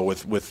that, though,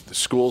 with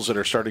schools that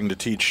are starting to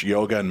teach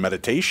yoga and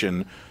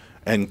meditation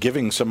and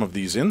giving some of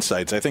these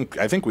insights. I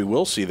think we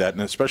will see that,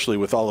 and especially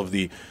with all of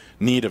the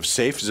need of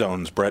safe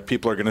zones, Brett,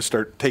 people are going to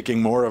start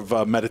taking more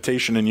of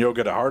meditation and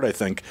yoga to heart, I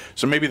think.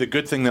 So maybe the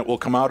good thing that will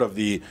come out of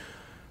the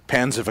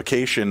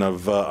pansification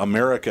of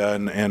America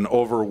and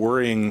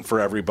over-worrying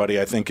for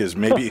everybody, I think, is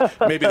maybe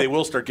they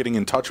will start getting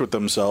in touch with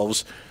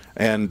themselves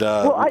and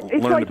learn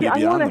to be beyond themselves.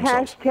 I want a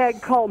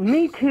hashtag called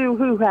Me Too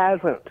Who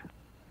Hasn't.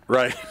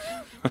 Right.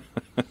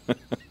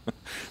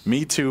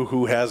 Me Too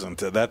Who Hasn't.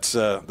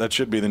 That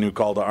should be the new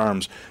call to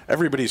arms.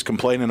 Everybody's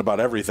complaining about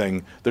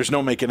everything. There's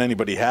no making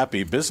anybody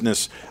happy.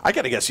 Business, I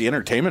got to guess the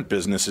entertainment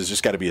business has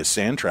just got to be a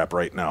sand trap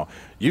right now.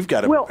 You've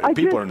got to,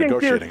 people are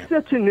negotiating it.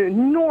 There's such an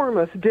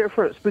enormous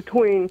difference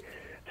between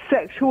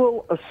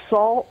sexual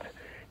assault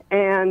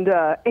and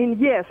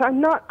yes,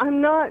 I'm not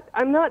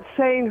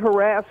saying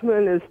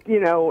harassment is,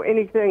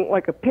 anything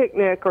like a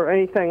picnic or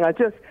anything. I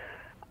didn't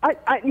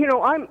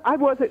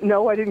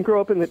grow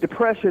up in the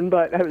Depression,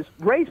 but I was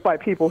raised by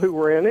people who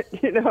were in it,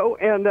 and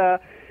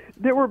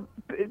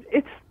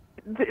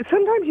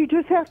sometimes you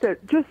just have to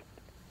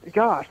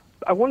gosh,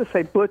 I want to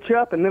say butch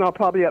up, and then I'll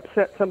probably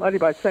upset somebody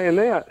by saying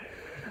that.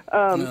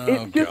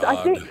 I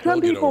think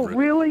some people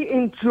really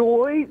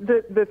enjoy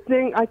the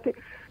thing.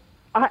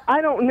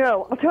 I don't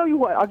know. I'll tell you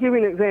what. I'll give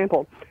you an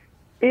example.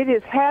 It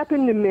has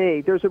happened to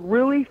me. There's a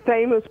really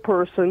famous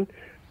person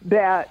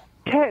that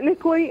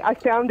technically I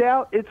found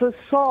out it's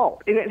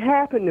assault, and it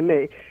happened to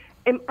me.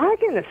 Am I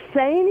going to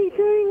say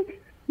anything?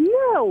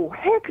 No.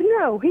 Heck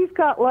no. He's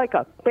got like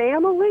a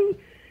family,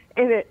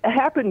 and it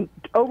happened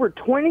over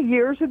 20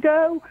 years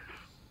ago.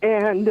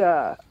 And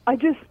I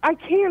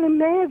can't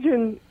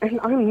imagine, and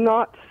I'm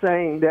not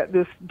saying that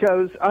this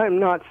is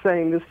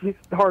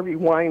Harvey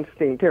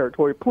Weinstein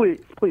territory.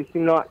 Please do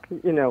not,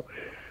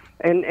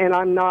 and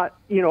I'm not,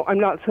 I'm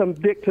not some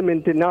victim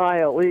in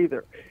denial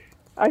either.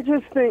 I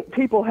just think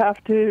people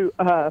have to,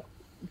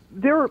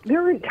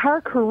 their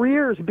entire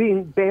careers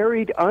being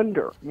buried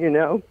under,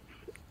 Yeah,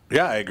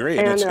 I agree.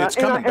 And it's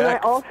coming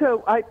back. And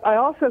I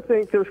also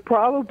think there's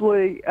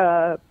probably,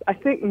 I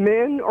think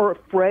men are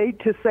afraid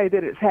to say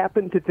that it's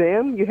happened to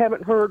them. You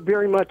haven't heard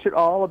very much at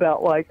all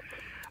about,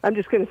 I'm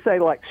just going to say,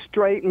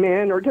 straight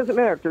men, or it doesn't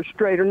matter if they're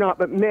straight or not,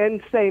 but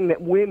men saying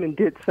that women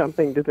did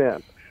something to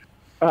them.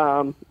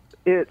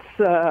 There's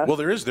a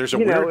weird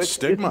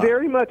stigma. It's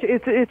very much.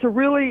 It's a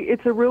really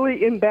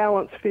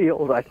imbalanced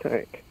field, I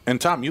think. And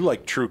Tom, you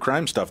like true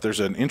crime stuff. There's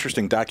an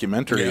interesting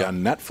documentary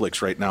on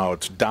Netflix right now.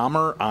 It's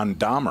Dahmer on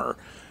Dahmer,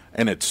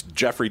 and it's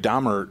Jeffrey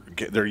Dahmer.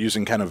 They're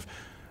using kind of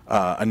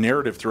a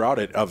narrative throughout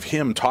it of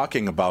him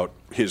talking about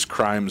his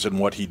crimes and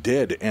what he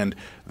did. And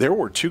there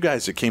were two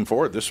guys that came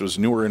forward. This was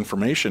newer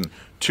information.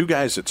 Two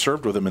guys that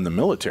served with him in the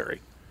military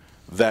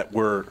that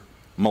were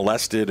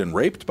molested and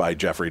raped by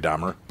Jeffrey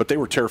Dahmer, but they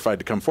were terrified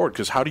to come forward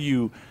because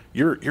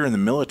you're in the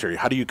military.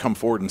 How do you come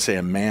forward and say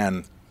a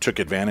man took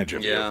advantage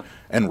of you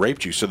and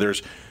raped you? So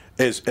there's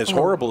as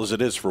horrible as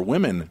it is for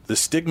women, the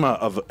stigma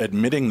of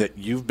admitting that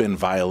you've been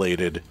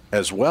violated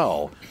as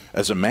well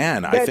as a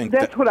man. I think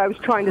that's what I was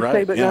trying to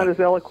say, but not as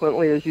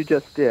eloquently as you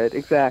just did.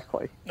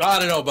 Exactly. I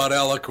don't know about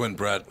eloquent,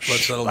 Brett.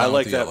 Let's settle down. I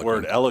like that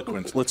word,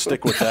 eloquent. Let's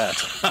stick with that.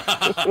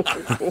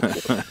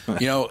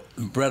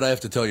 Brett, I have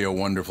to tell you a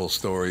wonderful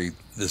story.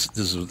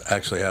 This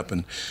actually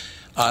happened.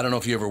 I don't know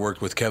if you ever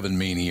worked with Kevin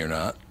Meaney or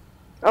not.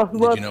 I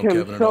loved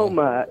him so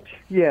much.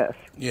 Yes.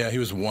 Yeah, he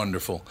was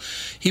wonderful.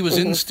 He was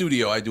in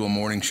studio. I do a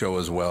morning show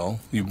as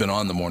well. You've been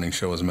on the morning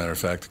show, as a matter of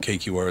fact, the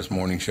KQRS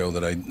morning show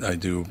that I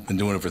do. Been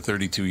doing it for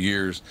 32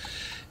 years.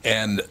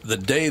 And the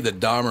day that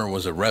Dahmer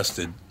was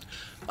arrested,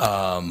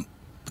 Kevin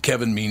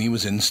Meaney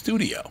was in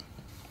studio.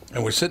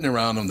 And we're sitting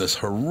around and this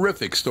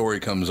horrific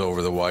story comes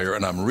over the wire,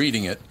 and I'm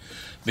reading it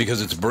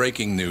because it's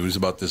breaking news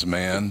about this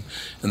man,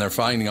 and they're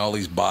finding all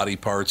these body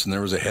parts, and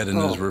there was a head in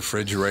his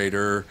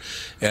refrigerator,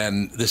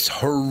 and this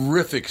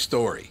horrific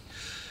story.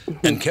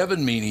 And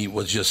Kevin Meaney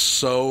was just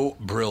so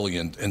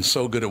brilliant and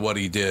so good at what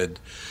he did.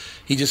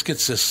 He just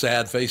gets this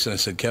sad face, and I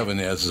said, Kevin,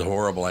 this is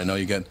horrible. I know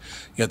you got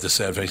this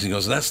sad face. And he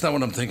goes, that's not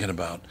what I'm thinking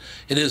about.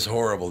 It is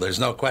horrible. There's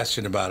no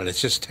question about it.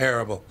 It's just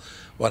terrible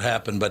what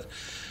happened. But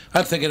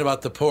I'm thinking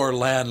about the poor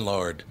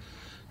landlord.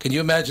 Can you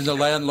imagine the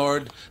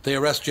landlord? They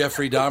arrest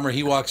Jeffrey Dahmer.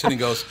 He walks in and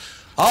goes,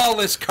 all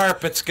this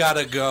carpet's got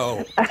to go.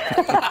 You just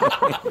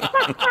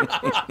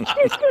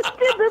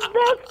did the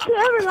best,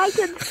 Kevin. I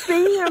can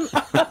see him.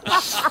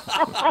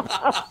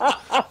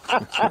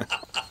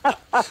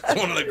 It's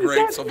one of the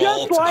greats of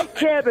all time. Just like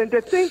Kevin,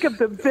 to think of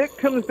the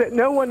victims that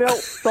no one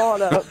else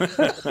thought of.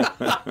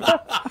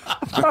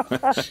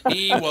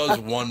 He was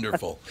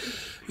wonderful.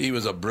 He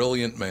was a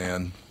brilliant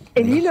man.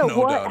 And you know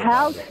what?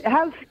 How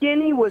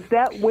skinny was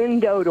that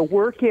window to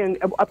work in,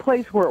 a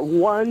place where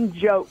one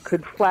joke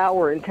could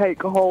flower and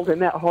take hold in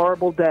that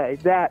horrible day?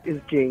 That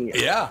is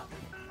genius. Yeah.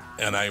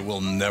 And I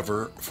will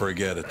never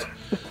forget it.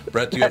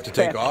 Brett, do you have to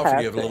take off, or do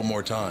you have a little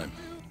more time?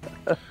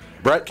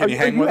 Brett, can you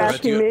hang with us?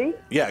 Asking me?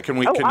 Yeah, can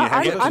you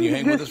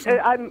hang with us?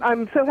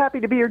 I'm so happy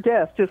to be your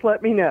guest. Just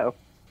let me know.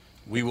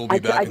 We will be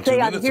back in 2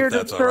 minutes. I'm here if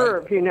that's to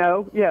serve, all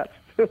right. Yes.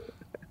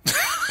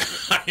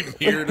 I'm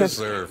here to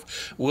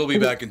serve. We'll be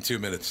back in 2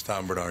 minutes.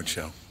 Tom Bernard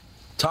Show.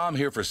 Tom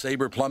here for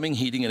Sabre Plumbing,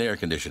 Heating, and Air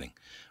Conditioning.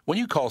 When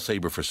you call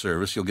Sabre for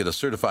service, you'll get a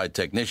certified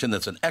technician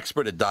that's an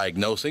expert at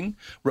diagnosing,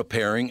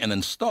 repairing, and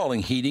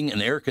installing heating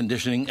and air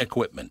conditioning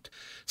equipment.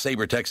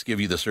 Sabre Techs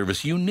give you the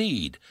service you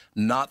need,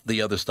 not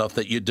the other stuff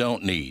that you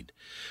don't need.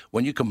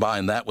 When you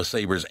combine that with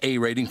Sabre's A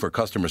rating for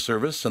customer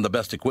service and the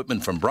best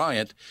equipment from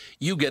Bryant,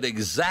 you get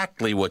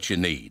exactly what you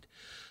need.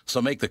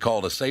 So make the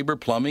call to Sabre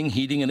Plumbing,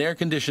 Heating, and Air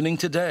Conditioning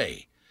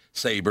today.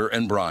 Sabre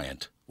and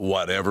Bryant,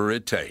 whatever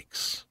it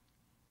takes.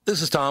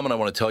 This is Tom, and I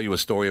want to tell you a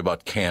story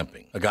about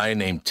camping. A guy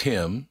named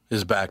Tim,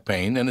 his back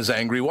pain, and his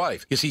angry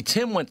wife. You see,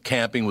 Tim went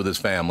camping with his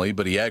family,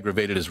 but he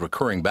aggravated his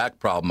recurring back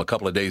problem a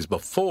couple of days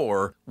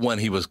before when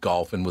he was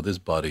golfing with his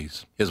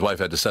buddies. His wife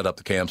had to set up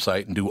the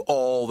campsite and do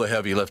all the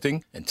heavy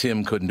lifting, and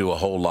Tim couldn't do a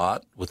whole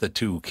lot with the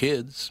 2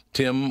 kids.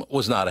 Tim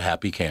was not a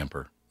happy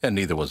camper. And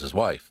neither was his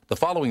wife. The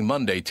following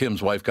Monday,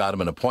 Tim's wife got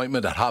him an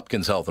appointment at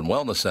Hopkins Health and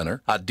Wellness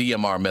Center, a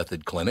DMR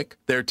Method clinic.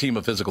 Their team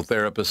of physical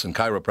therapists and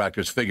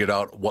chiropractors figured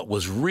out what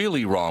was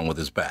really wrong with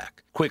his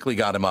back, quickly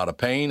got him out of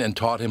pain, and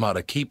taught him how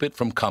to keep it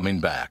from coming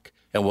back.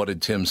 And what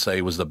did Tim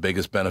say was the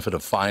biggest benefit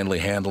of finally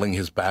handling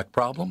his back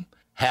problem?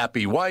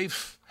 Happy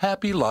wife,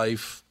 happy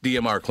life.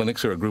 DMR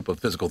clinics are a group of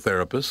physical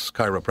therapists,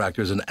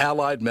 chiropractors, and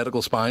allied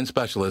medical spine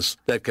specialists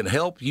that can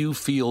help you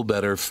feel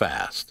better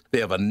fast. They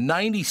have a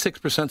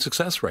 96%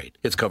 success rate.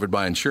 It's covered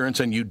by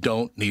insurance, and you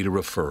don't need a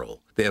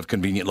referral. They have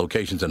convenient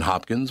locations in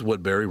Hopkins,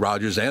 Woodbury,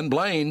 Rogers, and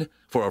Blaine.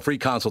 For a free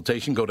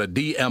consultation, go to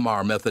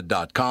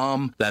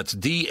dmrmethod.com. That's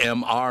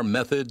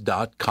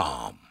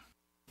dmrmethod.com.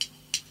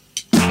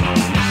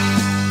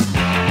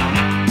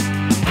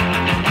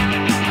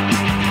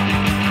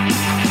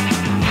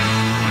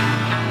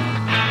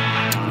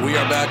 We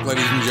are back,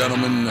 ladies and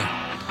gentlemen.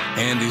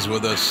 Andy's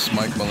with us,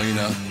 Mike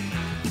Molina,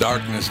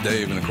 Darkness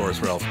Dave, and of course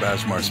Ralph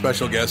Bashmar.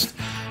 Special guest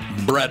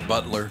Brett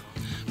Butler.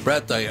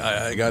 Brett,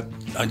 I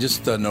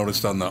just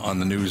noticed on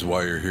the news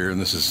wire here, and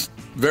this is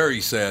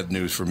very sad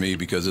news for me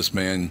because this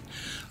man,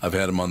 I've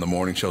had him on the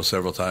morning show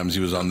several times.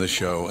 He was on this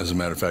show, as a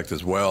matter of fact,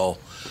 as well.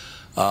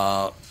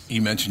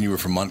 You mentioned you were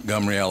from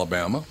Montgomery,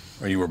 Alabama,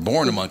 or you were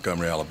born in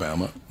Montgomery,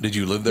 Alabama. Did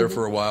you live there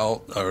for a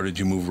while, or did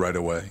you move right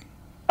away?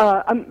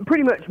 I'm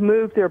pretty much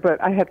moved there,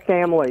 but I had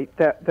family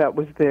that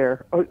was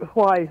there.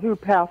 Why? Who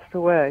passed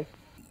away?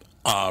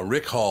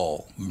 Rick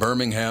Hall,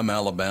 Birmingham,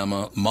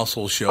 Alabama.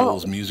 Muscle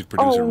Shoals music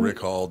producer Rick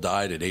Hall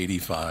died at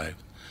 85.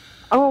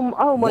 Oh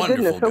my Wonderful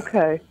goodness. guy.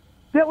 Okay,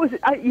 that was.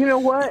 You know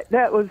what?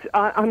 That was.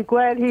 I'm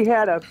glad he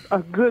had a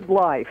good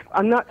life.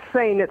 I'm not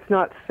saying it's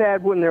not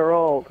sad when they're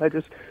old.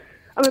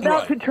 I'm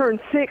about to turn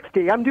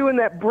 60. I'm doing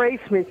that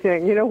brace me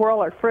thing, where all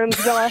our friends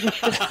die.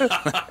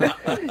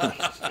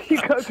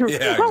 You go through,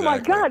 oh, my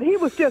God, he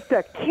was just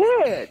a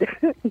kid.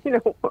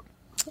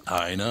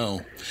 I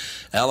know.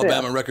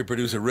 Alabama record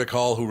producer Rick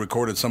Hall, who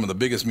recorded some of the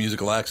biggest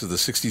musical acts of the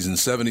 60s and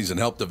 70s and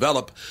helped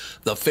develop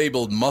the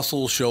fabled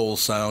Muscle Shoals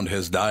sound,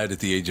 has died at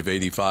the age of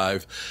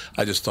 85.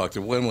 I just talked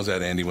to, when was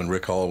that, Andy, when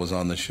Rick Hall was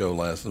on the show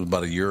last? It was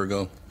about a year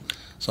ago,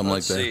 something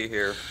like that. Let's see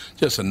here.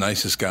 Just the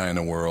nicest guy in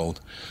the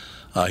world.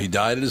 He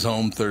died at his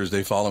home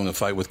Thursday following a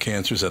fight with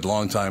cancer. Said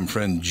longtime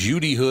friend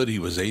Judy Hood. He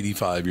was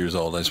 85 years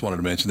old. I just wanted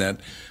to mention that.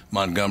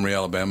 Montgomery,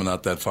 Alabama,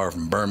 not that far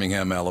from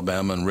Birmingham,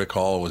 Alabama. And Rick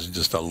Hall was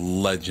just a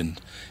legend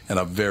and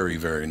a very,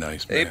 very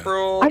nice man.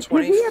 April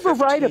 2015. Did he ever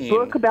write a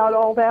book about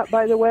all that,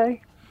 by the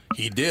way?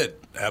 He did.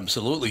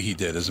 Absolutely he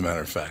did, as a matter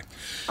of fact.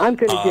 I'm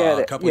going to get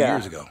it. A couple of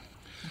years ago.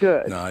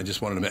 Good. No, I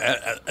just wanted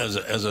to,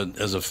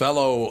 as a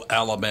fellow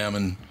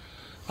Alabaman,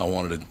 I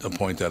wanted to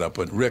point that up,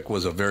 but Rick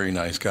was a very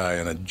nice guy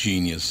and a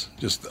genius,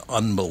 just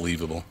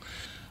unbelievable.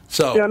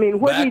 So,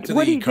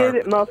 what he did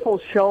at Muscle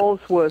Shoals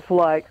was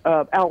like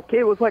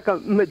it was like a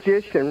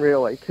magician,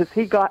 really, because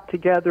he got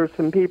together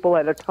some people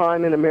at a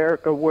time in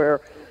America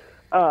where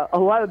a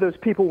lot of those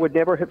people would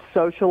never have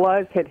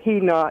socialized had he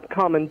not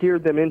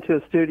commandeered them into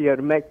a studio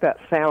to make that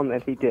sound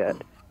that he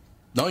did.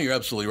 No, you're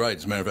absolutely right.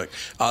 As a matter of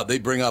fact, they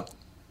bring up.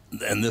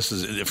 And this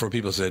is for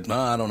people who said, no,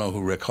 I don't know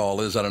who Rick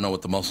Hall is. I don't know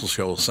what the Muscle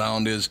Shoals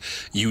sound is.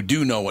 You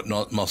do know what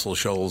Muscle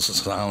Shoals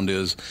sound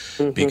is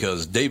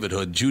because David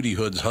Hood, Judy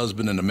Hood's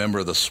husband and a member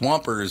of the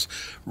Swampers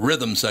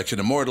rhythm section,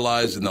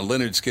 immortalized in the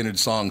Lynyrd Skynyrd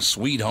song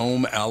Sweet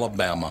Home,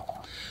 Alabama.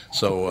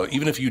 So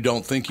even if you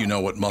don't think you know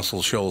what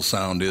Muscle Shoals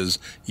sound is,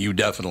 you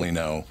definitely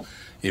know.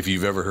 If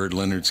you've ever heard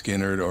Lynyrd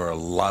Skynyrd or a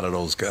lot of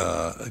those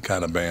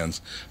kind of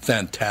bands,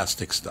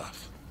 fantastic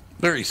stuff.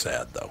 Very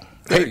sad, though.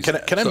 Hey,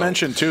 can I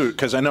mention, too,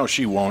 because I know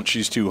she won't.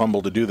 She's too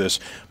humble to do this.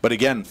 But,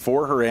 again,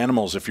 for her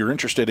animals, if you're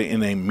interested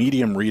in a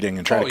medium reading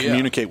and try to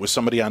communicate with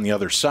somebody on the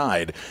other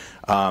side,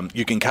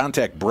 you can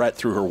contact Brett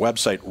through her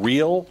website,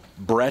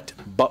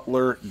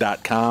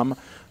 realbrettbutler.com.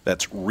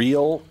 That's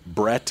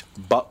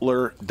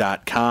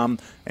realbrettbutler.com,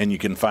 and you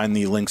can find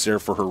the links there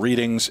for her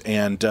readings,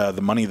 and the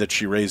money that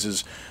she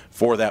raises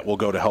for that will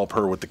go to help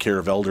her with the care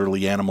of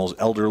elderly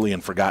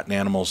and forgotten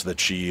animals that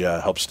she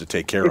helps to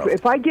take care of.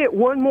 If I get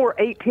one more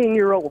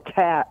 18-year-old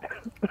cat,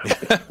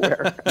 I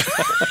swear.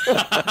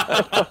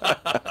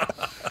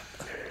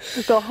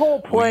 The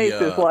whole place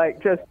is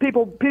like just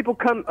people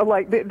come,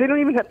 like they don't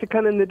even have to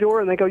come in the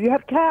door, and they go, "You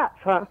have cats,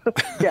 huh?"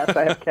 Yes,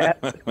 I have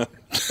cats.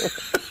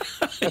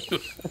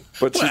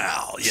 But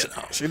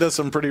she does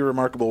some pretty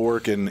remarkable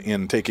work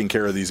in taking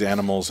care of these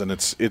animals, and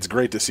it's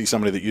great to see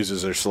somebody that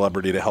uses their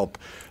celebrity to help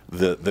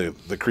the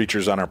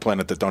creatures on our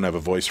planet that don't have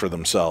a voice for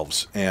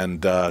themselves.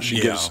 And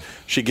she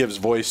gives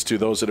voice to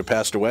those that have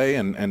passed away,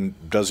 and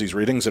does these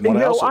readings. And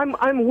what else?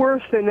 I'm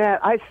worse than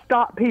that. I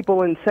stop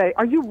people and say,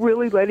 "Are you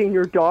really letting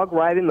your dog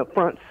ride in the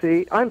front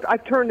seat?"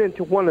 I've turned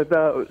into one of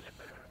those.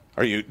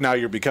 Are you now?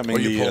 You're becoming.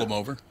 Or you pull them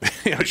over.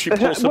 She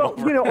pulls them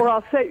over. Or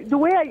I'll say the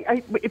way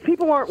if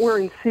people aren't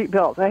wearing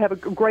seatbelts, I have a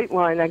great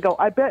line. I go,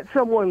 "I bet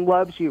someone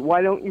loves you.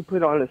 Why don't you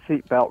put on a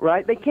seatbelt?"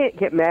 Right? They can't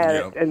get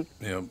mad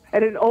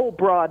at an old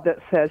broad that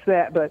says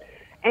that. But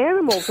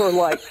animals are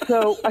like.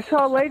 So I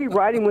saw a lady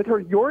riding with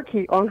her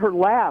Yorkie on her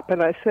lap,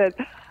 and I said,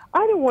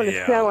 "I don't want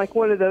to sound like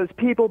one of those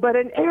people, but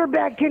an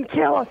airbag can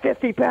kill a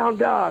 50-pound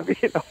dog."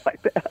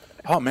 Like that.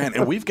 Oh man,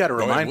 and we've got to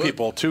remind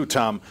people too,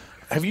 Tom.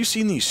 Have you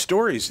seen these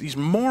stories? These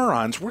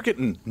morons, we're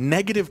getting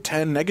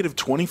 -10,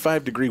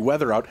 -25-degree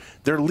weather out.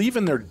 They're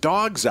leaving their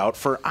dogs out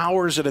for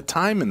hours at a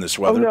time in this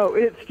weather. Oh,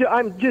 no,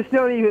 I'm just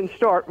don't even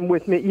start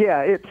with me.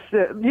 Yeah, it's,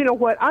 you know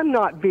what, I'm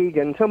not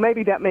vegan, so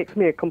maybe that makes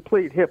me a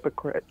complete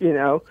hypocrite,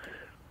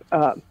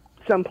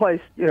 someplace,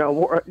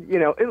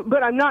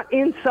 but I'm not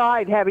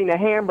inside having a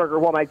hamburger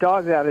while my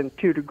dog's out in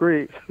 2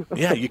 degrees.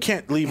 Yeah, you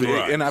can't leave it.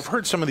 Right. And I've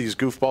heard some of these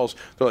goofballs,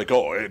 they're like,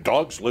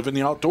 dogs live in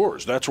the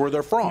outdoors. That's where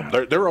they're from.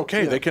 They're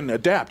okay. Yeah. They can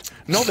adapt.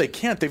 No, they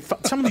can't.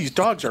 Some of these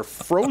dogs are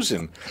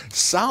frozen,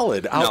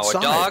 solid outside. No,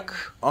 a dog,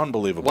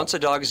 unbelievable. Once a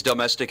dog is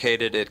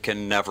domesticated, it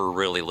can never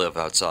really live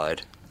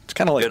outside. It's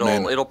kind of like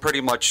it'll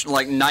pretty much,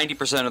 like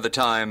 90% of the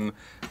time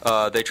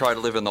they try to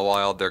live in the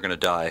wild, they're going to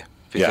die.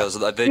 Because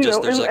there's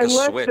like a switch.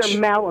 Unless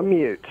they're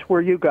Malamute, where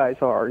you guys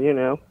are,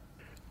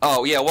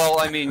 Oh, yeah, well,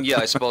 I mean,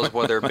 yeah, I suppose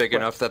when they're big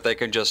enough that they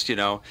can just,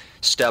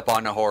 step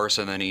on a horse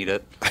and then eat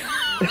it.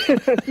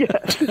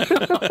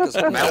 Because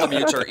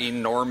Malamutes are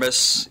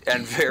enormous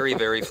and very,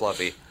 very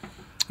fluffy.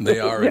 They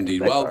are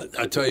indeed. Well,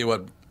 I tell you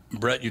what,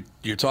 Brett,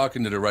 you're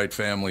talking to the right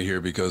family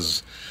here,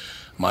 because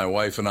my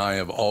wife and I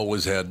have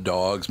always had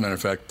dogs. Matter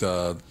of fact,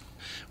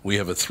 we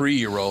have a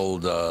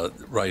 3-year-old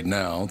right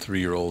now,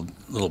 3-year-old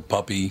little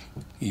puppy.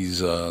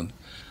 He's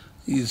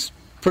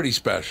pretty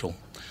special.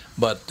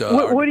 But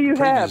what do you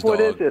have? What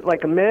is it?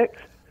 Like a mix?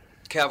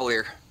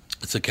 Cavalier.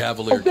 It's a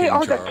Cavalier. They King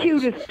are Charles. The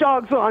cutest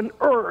dogs on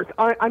earth.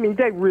 I mean,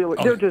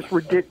 they're just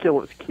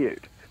ridiculous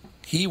cute.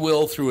 He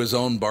will, through his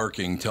own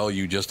barking, tell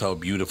you just how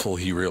beautiful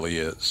he really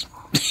is.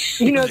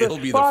 He'll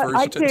be the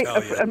first to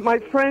tell you. My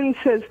friend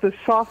says the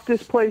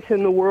softest place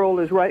in the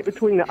world is right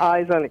between the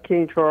eyes on a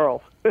King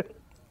Charles.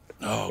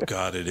 Oh,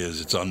 God, it is.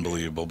 It's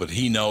unbelievable. But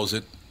he knows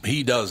it.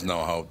 He does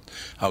know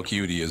how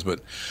cute he is.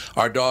 But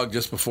our dog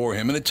just before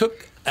him, and it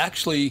took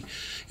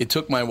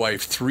my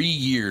wife 3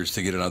 years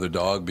to get another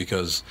dog,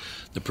 because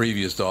the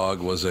previous dog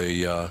was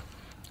a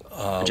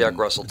Jack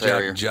Russell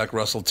Terrier. Jack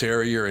Russell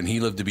Terrier, and he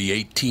lived to be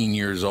 18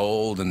 years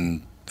old,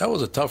 and that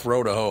was a tough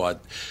row to hoe.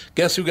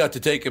 Guess who got to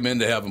take him in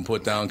to have him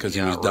put down because he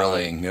was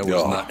dying? It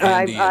was not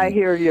Andy. I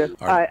hear you.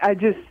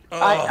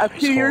 A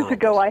few years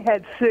ago, I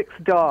had 6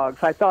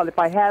 dogs. I thought if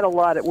I had a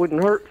lot, it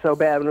wouldn't hurt so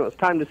bad when it was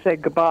time to say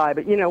goodbye.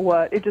 But you know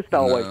what? It just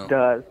always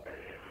does.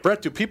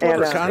 Brett, do people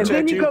ever contact you?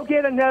 And then you go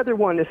get another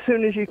one as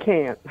soon as you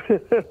can.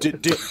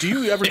 Do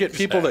you ever get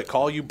people that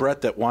call you,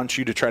 Brett, that want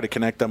you to try to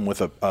connect them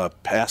with a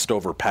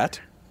passed-over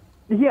pet?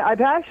 Yeah, I've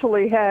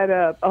actually had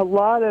a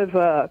lot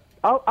of...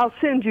 I'll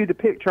send you the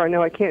picture. I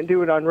know I can't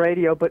do it on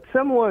radio, but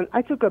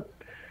I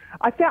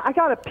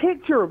got a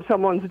picture of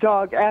someone's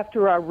dog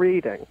after our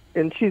reading,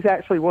 and she's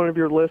actually one of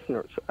your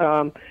listeners.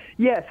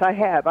 Yes, I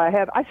have.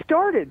 I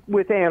started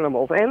with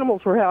animals.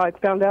 Animals were how I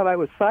found out I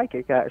was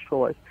psychic,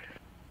 actually.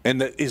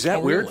 And is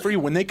that weird for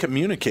you when they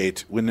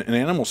communicate? When an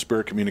animal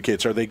spirit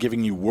communicates, are they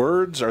giving you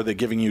words? Are they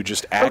giving you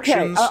just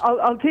actions? Okay,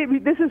 I'll tell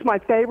you. This is my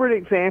favorite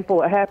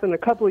example. It happened a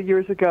couple of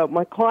years ago.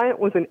 My client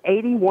was an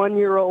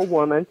 81-year-old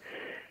woman.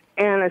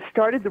 And I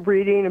started the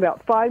reading.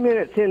 About 5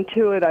 minutes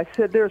into it, I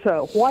said, "There's a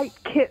white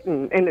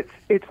kitten, and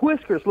its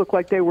whiskers look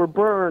like they were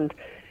burned."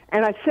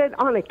 And I said,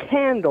 "On a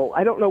candle."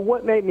 I don't know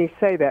what made me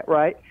say that,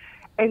 right?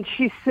 And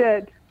she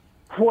said,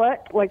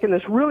 "What?" Like in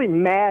this really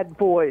mad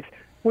voice.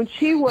 When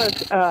she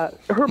was,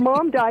 her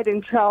mom died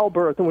in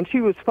childbirth, and when she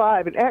was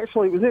 5, and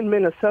actually it was in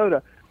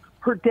Minnesota,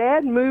 her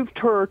dad moved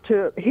her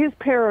to his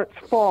parents'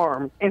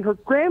 farm, and her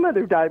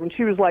grandmother died when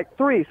she was like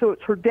 3. So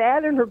it's her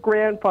dad and her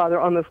grandfather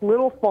on this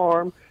little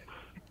farm.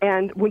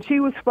 And when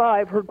she was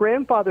 5, her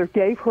grandfather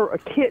gave her a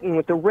kitten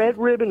with a red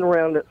ribbon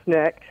around its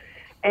neck,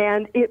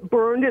 and it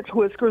burned its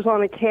whiskers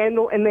on a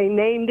candle, and they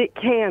named it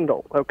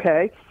Candle,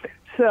 okay?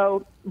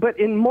 So, but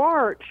in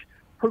March,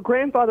 her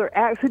grandfather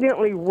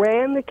accidentally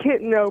ran the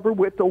kitten over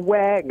with the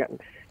wagon.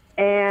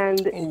 And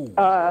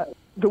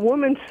the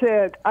woman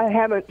said,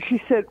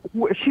 she said,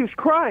 she was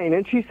crying,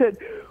 and she said,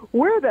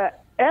 where the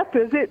F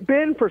has it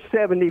been for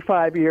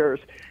 75 years?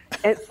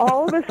 And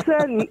all of a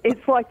sudden,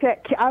 it's like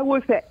that. I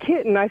was that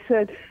kitten. I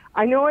said,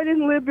 I know I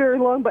didn't live very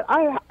long, but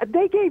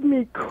they gave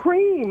me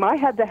cream. I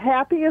had the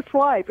happiest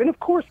life. And, of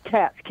course,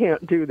 cats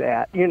can't do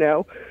that, you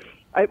know.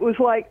 It was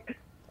like,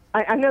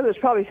 I know this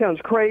probably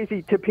sounds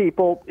crazy to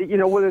people, you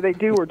know, whether they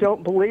do or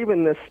don't believe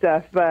in this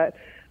stuff, but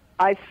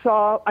I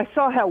saw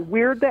how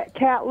weird that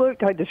cat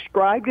looked. I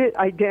described it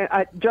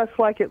just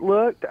like it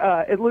looked.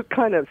 It looked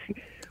kind of,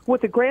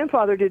 what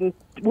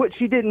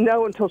she didn't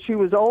know until she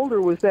was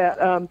older was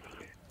that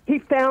he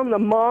found the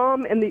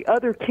mom and the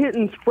other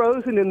kittens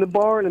frozen in the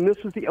barn, and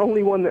this was the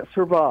only one that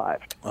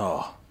survived.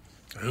 Oh,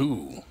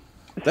 ooh,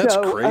 that's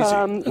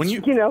crazy.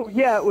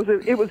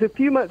 It was a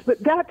few months, but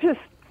that just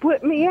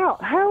flipped me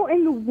out. How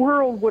in the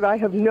world would I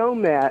have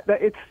known that?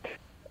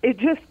 It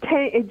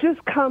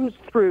just comes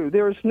through.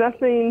 There's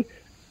nothing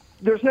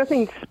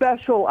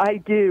special I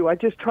do. I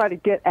just try to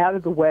get out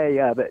of the way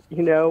of it.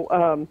 You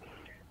know,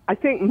 I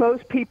think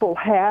most people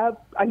have.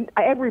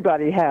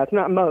 Everybody has,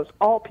 not most.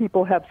 All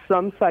people have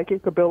some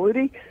psychic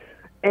ability,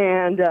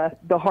 and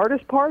the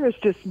hardest part is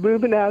just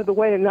moving out of the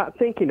way and not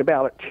thinking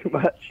about it too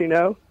much. You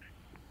know,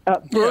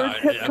 birds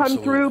have come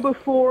through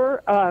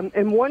before,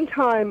 and one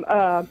time.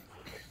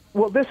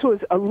 Well, this was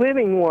a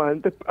living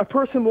one. A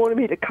person wanted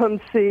me to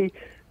come see.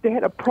 They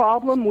had a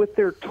problem with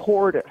their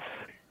tortoise,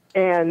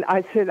 and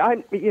I said, I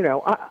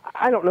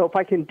don't know if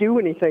I can do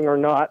anything or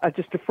not.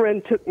 A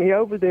friend took me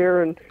over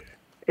there, and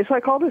it's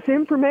like all this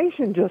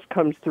information just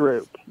comes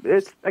through.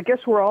 I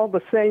guess we're all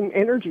the same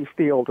energy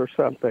field or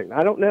something.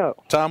 I don't know.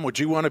 Tom, would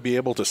you want to be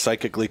able to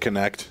psychically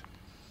connect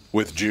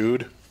with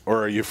Jude,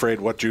 or are you afraid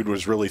what Jude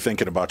was really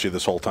thinking about you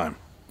this whole time?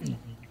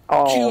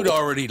 Jude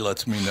already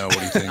lets me know what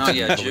he thinks. Oh,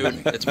 yeah,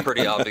 Jude. It's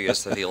pretty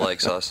obvious that he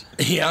likes us.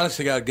 He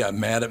honestly got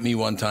mad at me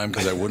one time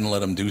because I wouldn't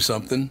let him do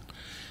something.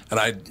 And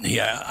I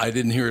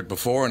didn't hear it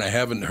before, and I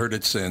haven't heard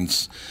it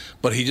since.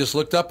 But he just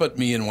looked up at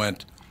me and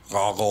went,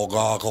 goggle,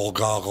 goggle,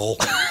 goggle.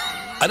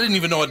 I didn't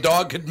even know a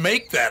dog could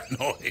make that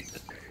noise.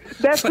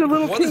 That's the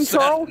little King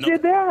Charles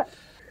did that?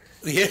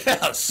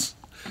 Yes.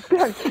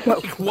 That's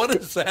so what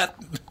is that?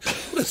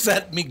 What does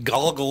that mean?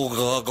 Goggle,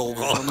 goggle,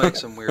 goggle. He'll make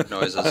some weird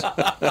noises.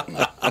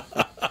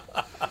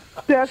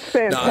 That's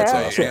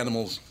fantastic.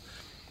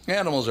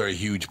 Animals are a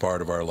huge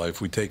part of our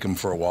life. We take him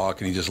for a walk,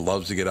 and he just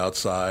loves to get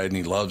outside, and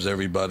he loves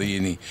everybody,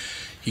 and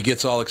he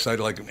gets all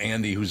excited, like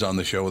Andy, who's on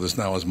the show with us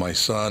now, is my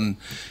son.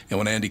 And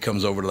when Andy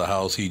comes over to the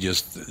house,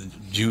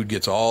 Jude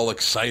gets all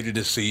excited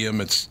to see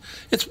him. It's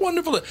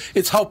wonderful.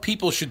 It's how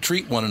people should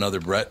treat one another,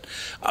 Brett.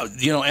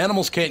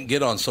 Animals can't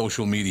get on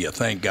social media,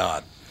 thank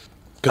God.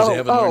 Because they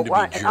haven't learned to be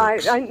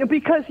jerks.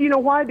 Because, you know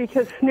why?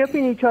 Because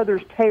sniffing each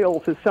other's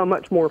tails is so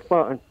much more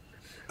fun.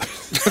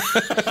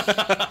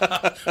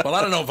 Well,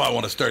 I don't know if I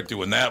want to start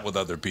doing that with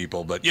other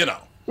people, but you know.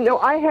 No,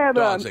 I have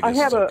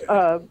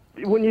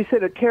when you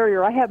said a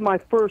terrier, I have my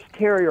first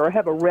terrier. I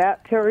have a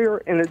rat terrier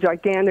and a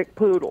gigantic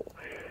poodle.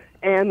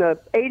 And the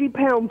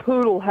 80-pound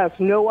poodle has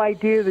no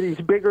idea that he's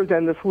bigger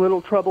than this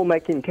little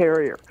troublemaking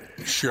terrier.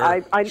 Sure.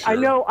 I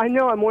know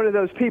I'm one of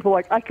those people,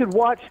 like, I could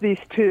watch these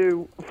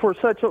two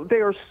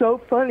they are so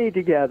funny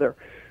together,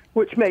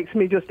 which makes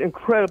me just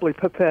incredibly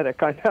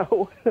pathetic, I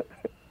know.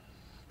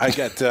 I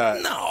get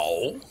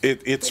no.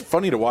 It's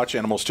funny to watch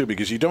animals too,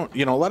 because a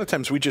lot of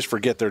times we just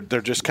forget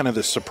they're just kind of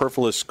this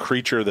superfluous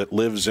creature that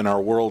lives in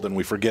our world, and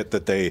we forget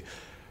that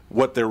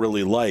what they're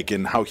really like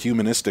and how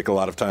humanistic a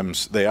lot of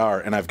times they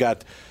are. And I've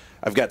got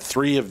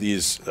 3 of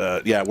these.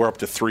 We're up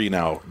to 3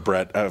 now,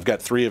 Brett. I've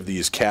got 3 of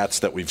these cats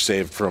that we've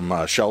saved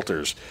from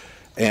shelters,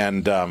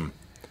 and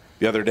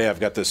the other day I've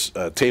got this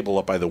table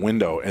up by the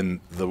window, and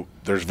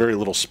there's very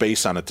little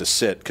space on it to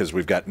sit because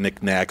we've got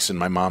knickknacks and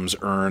my mom's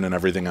urn and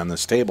everything on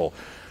this table.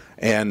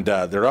 And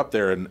they're up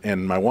there,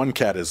 and my one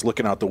cat is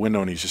looking out the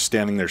window, and he's just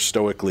standing there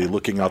stoically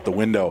looking out the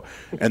window.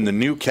 And the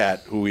new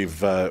cat, who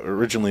we've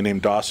originally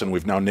named Dawson,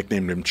 we've now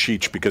nicknamed him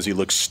Cheech because he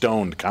looks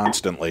stoned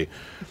constantly,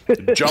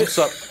 jumps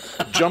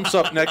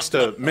up next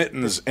to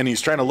Mittens, and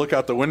he's trying to look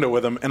out the window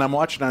with him. And I'm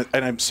watching,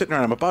 and I'm sitting there,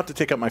 and I'm about to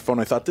take out my phone.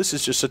 I thought, this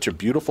is just such a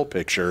beautiful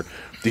picture,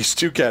 these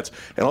 2 cats.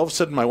 And all of a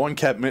sudden, my one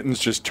cat, Mittens,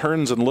 just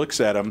turns and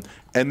looks at him,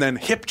 and then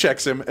hip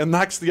checks him and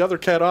knocks the other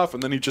cat off,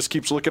 and then he just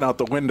keeps looking out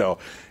the window.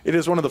 It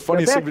is one of the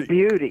funniest things.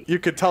 Beauty. You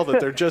could tell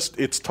that they're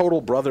it's total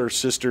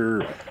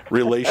brother-sister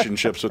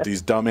relationships with these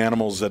dumb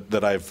animals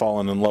that I've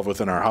fallen in love with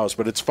in our house.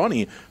 But it's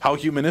funny how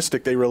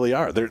humanistic they really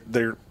are.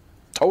 They're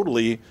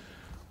totally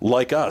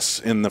like us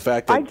in the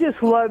fact that... I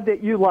just love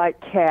that you like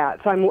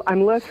cats.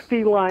 I'm less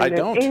feline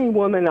than any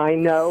woman I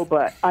know,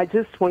 but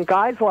when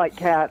guys like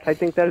cats, I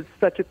think that is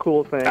such a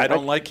cool thing. I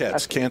don't like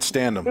cats. Can't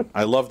stand them.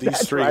 I love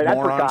these 3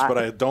 morons, but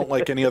I don't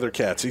like any other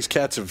cats. These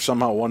cats have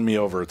somehow won me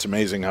over. It's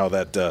amazing how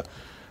that...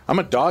 I'm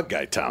a dog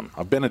guy, Tom.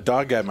 I've been a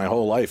dog guy my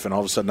whole life, and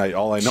all of a sudden,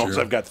 all I know is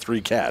I've got 3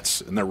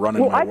 cats, and they're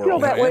running my world. Well, I feel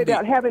that way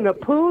about having a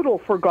poodle,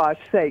 for gosh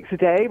sakes,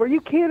 Dave. Are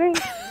you kidding?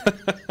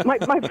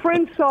 My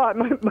friend saw it.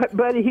 My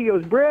buddy, he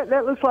goes, Brett,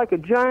 that looks like a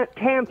giant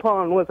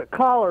tampon with a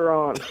collar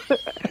on.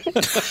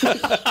 It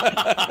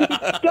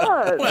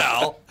does.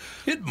 Well,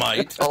 it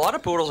might. A lot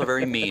of poodles are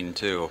very mean,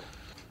 too.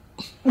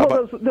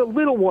 Well, the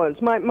little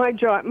ones. My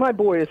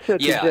boy is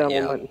such a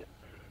gentleman. Yeah.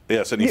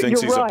 Yes, and he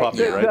thinks he's right. a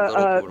puppy,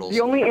 right? The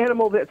only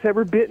animal that's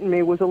ever bitten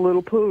me was a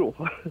little poodle.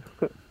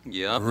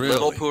 Yeah, really?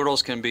 Little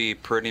poodles can be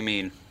pretty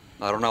mean.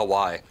 I don't know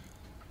why.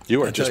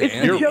 You are just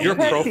you're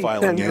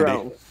profiling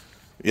syndrome. Andy.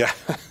 Yeah.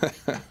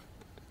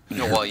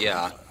 Well,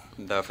 yeah,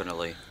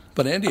 definitely.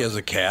 But Andy has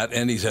a cat.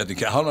 Andy's had the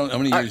cat. How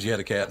many years you had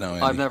a cat now,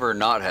 Andy? I've never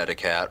not had a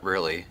cat,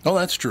 really. Oh,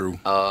 that's true.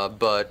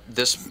 But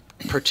this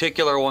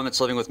particular one that's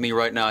living with me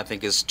right now, I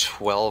think, is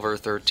 12 or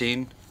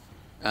 13.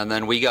 And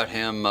then we got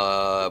him,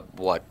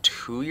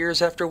 2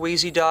 years after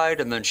Wheezy died,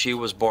 and then she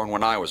was born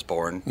when I was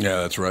born.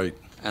 Yeah, that's right.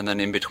 And then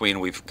in between,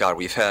 we've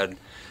had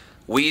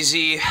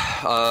Wheezy,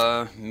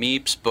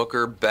 Meeps,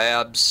 Booker,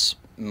 Babs,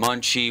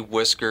 Munchie,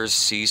 Whiskers,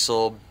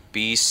 Cecil,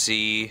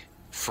 BC,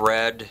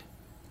 Fred,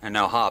 and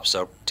now Hop,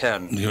 so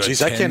 10.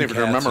 Jeez, I can't even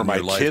remember my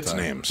kids'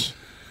 names.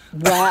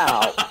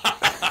 Wow.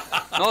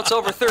 No, it's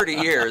over 30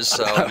 years,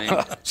 so I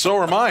mean. So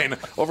are mine.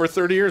 Over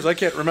 30 years, I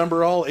can't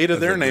remember all 8 of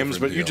their names,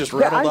 but you just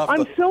rattled off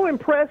I'm so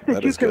impressed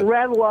that you can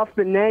rattle off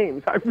the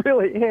names. I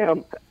really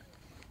am.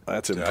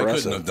 That's impressive. I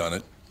couldn't have done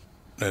it.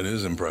 That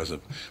is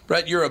impressive.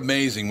 Brett, you're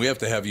amazing. We have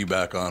to have you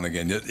back on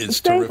again.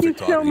 It's terrific talking to you. Thank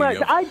you so much.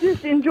 I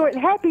just enjoyed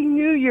Happy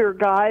New Year,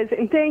 guys,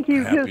 and thank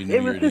you.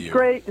 It was just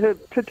great to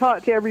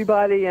talk to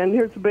everybody, and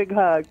here's a big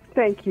hug.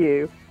 Thank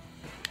you.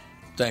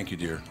 Thank you,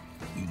 dear.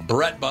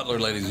 Brett Butler,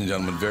 ladies and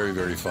gentlemen, very,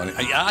 very funny.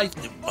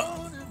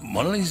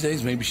 One of these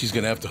days, maybe she's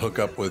going to have to hook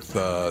up with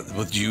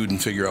Jude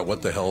and figure out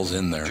what the hell's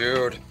in there.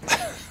 Jude.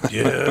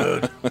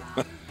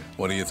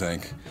 What do you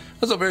think?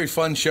 That was a very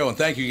fun show, and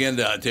thank you again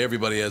to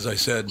everybody, as I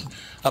said,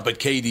 up at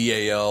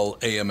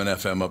KDAL, AM and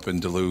FM up in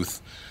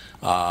Duluth.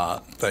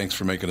 Thanks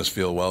for making us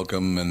feel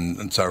welcome, and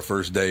it's our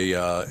first day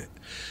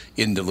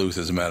in Duluth,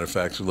 as a matter of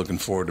fact. So we're looking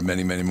forward to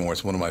many, many more.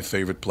 It's one of my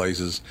favorite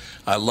places.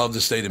 I love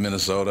the state of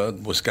Minnesota,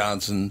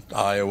 Wisconsin,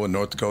 Iowa,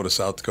 North Dakota,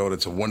 South Dakota.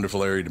 It's a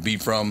wonderful area to be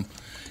from,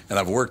 and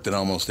I've worked in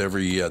almost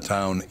every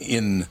town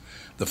in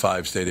the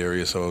 5-state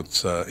area, so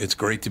it's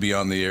great to be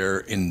on the air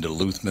in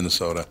Duluth,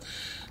 Minnesota.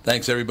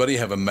 Thanks, everybody.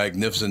 Have a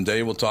magnificent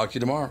day. We'll talk to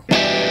you tomorrow.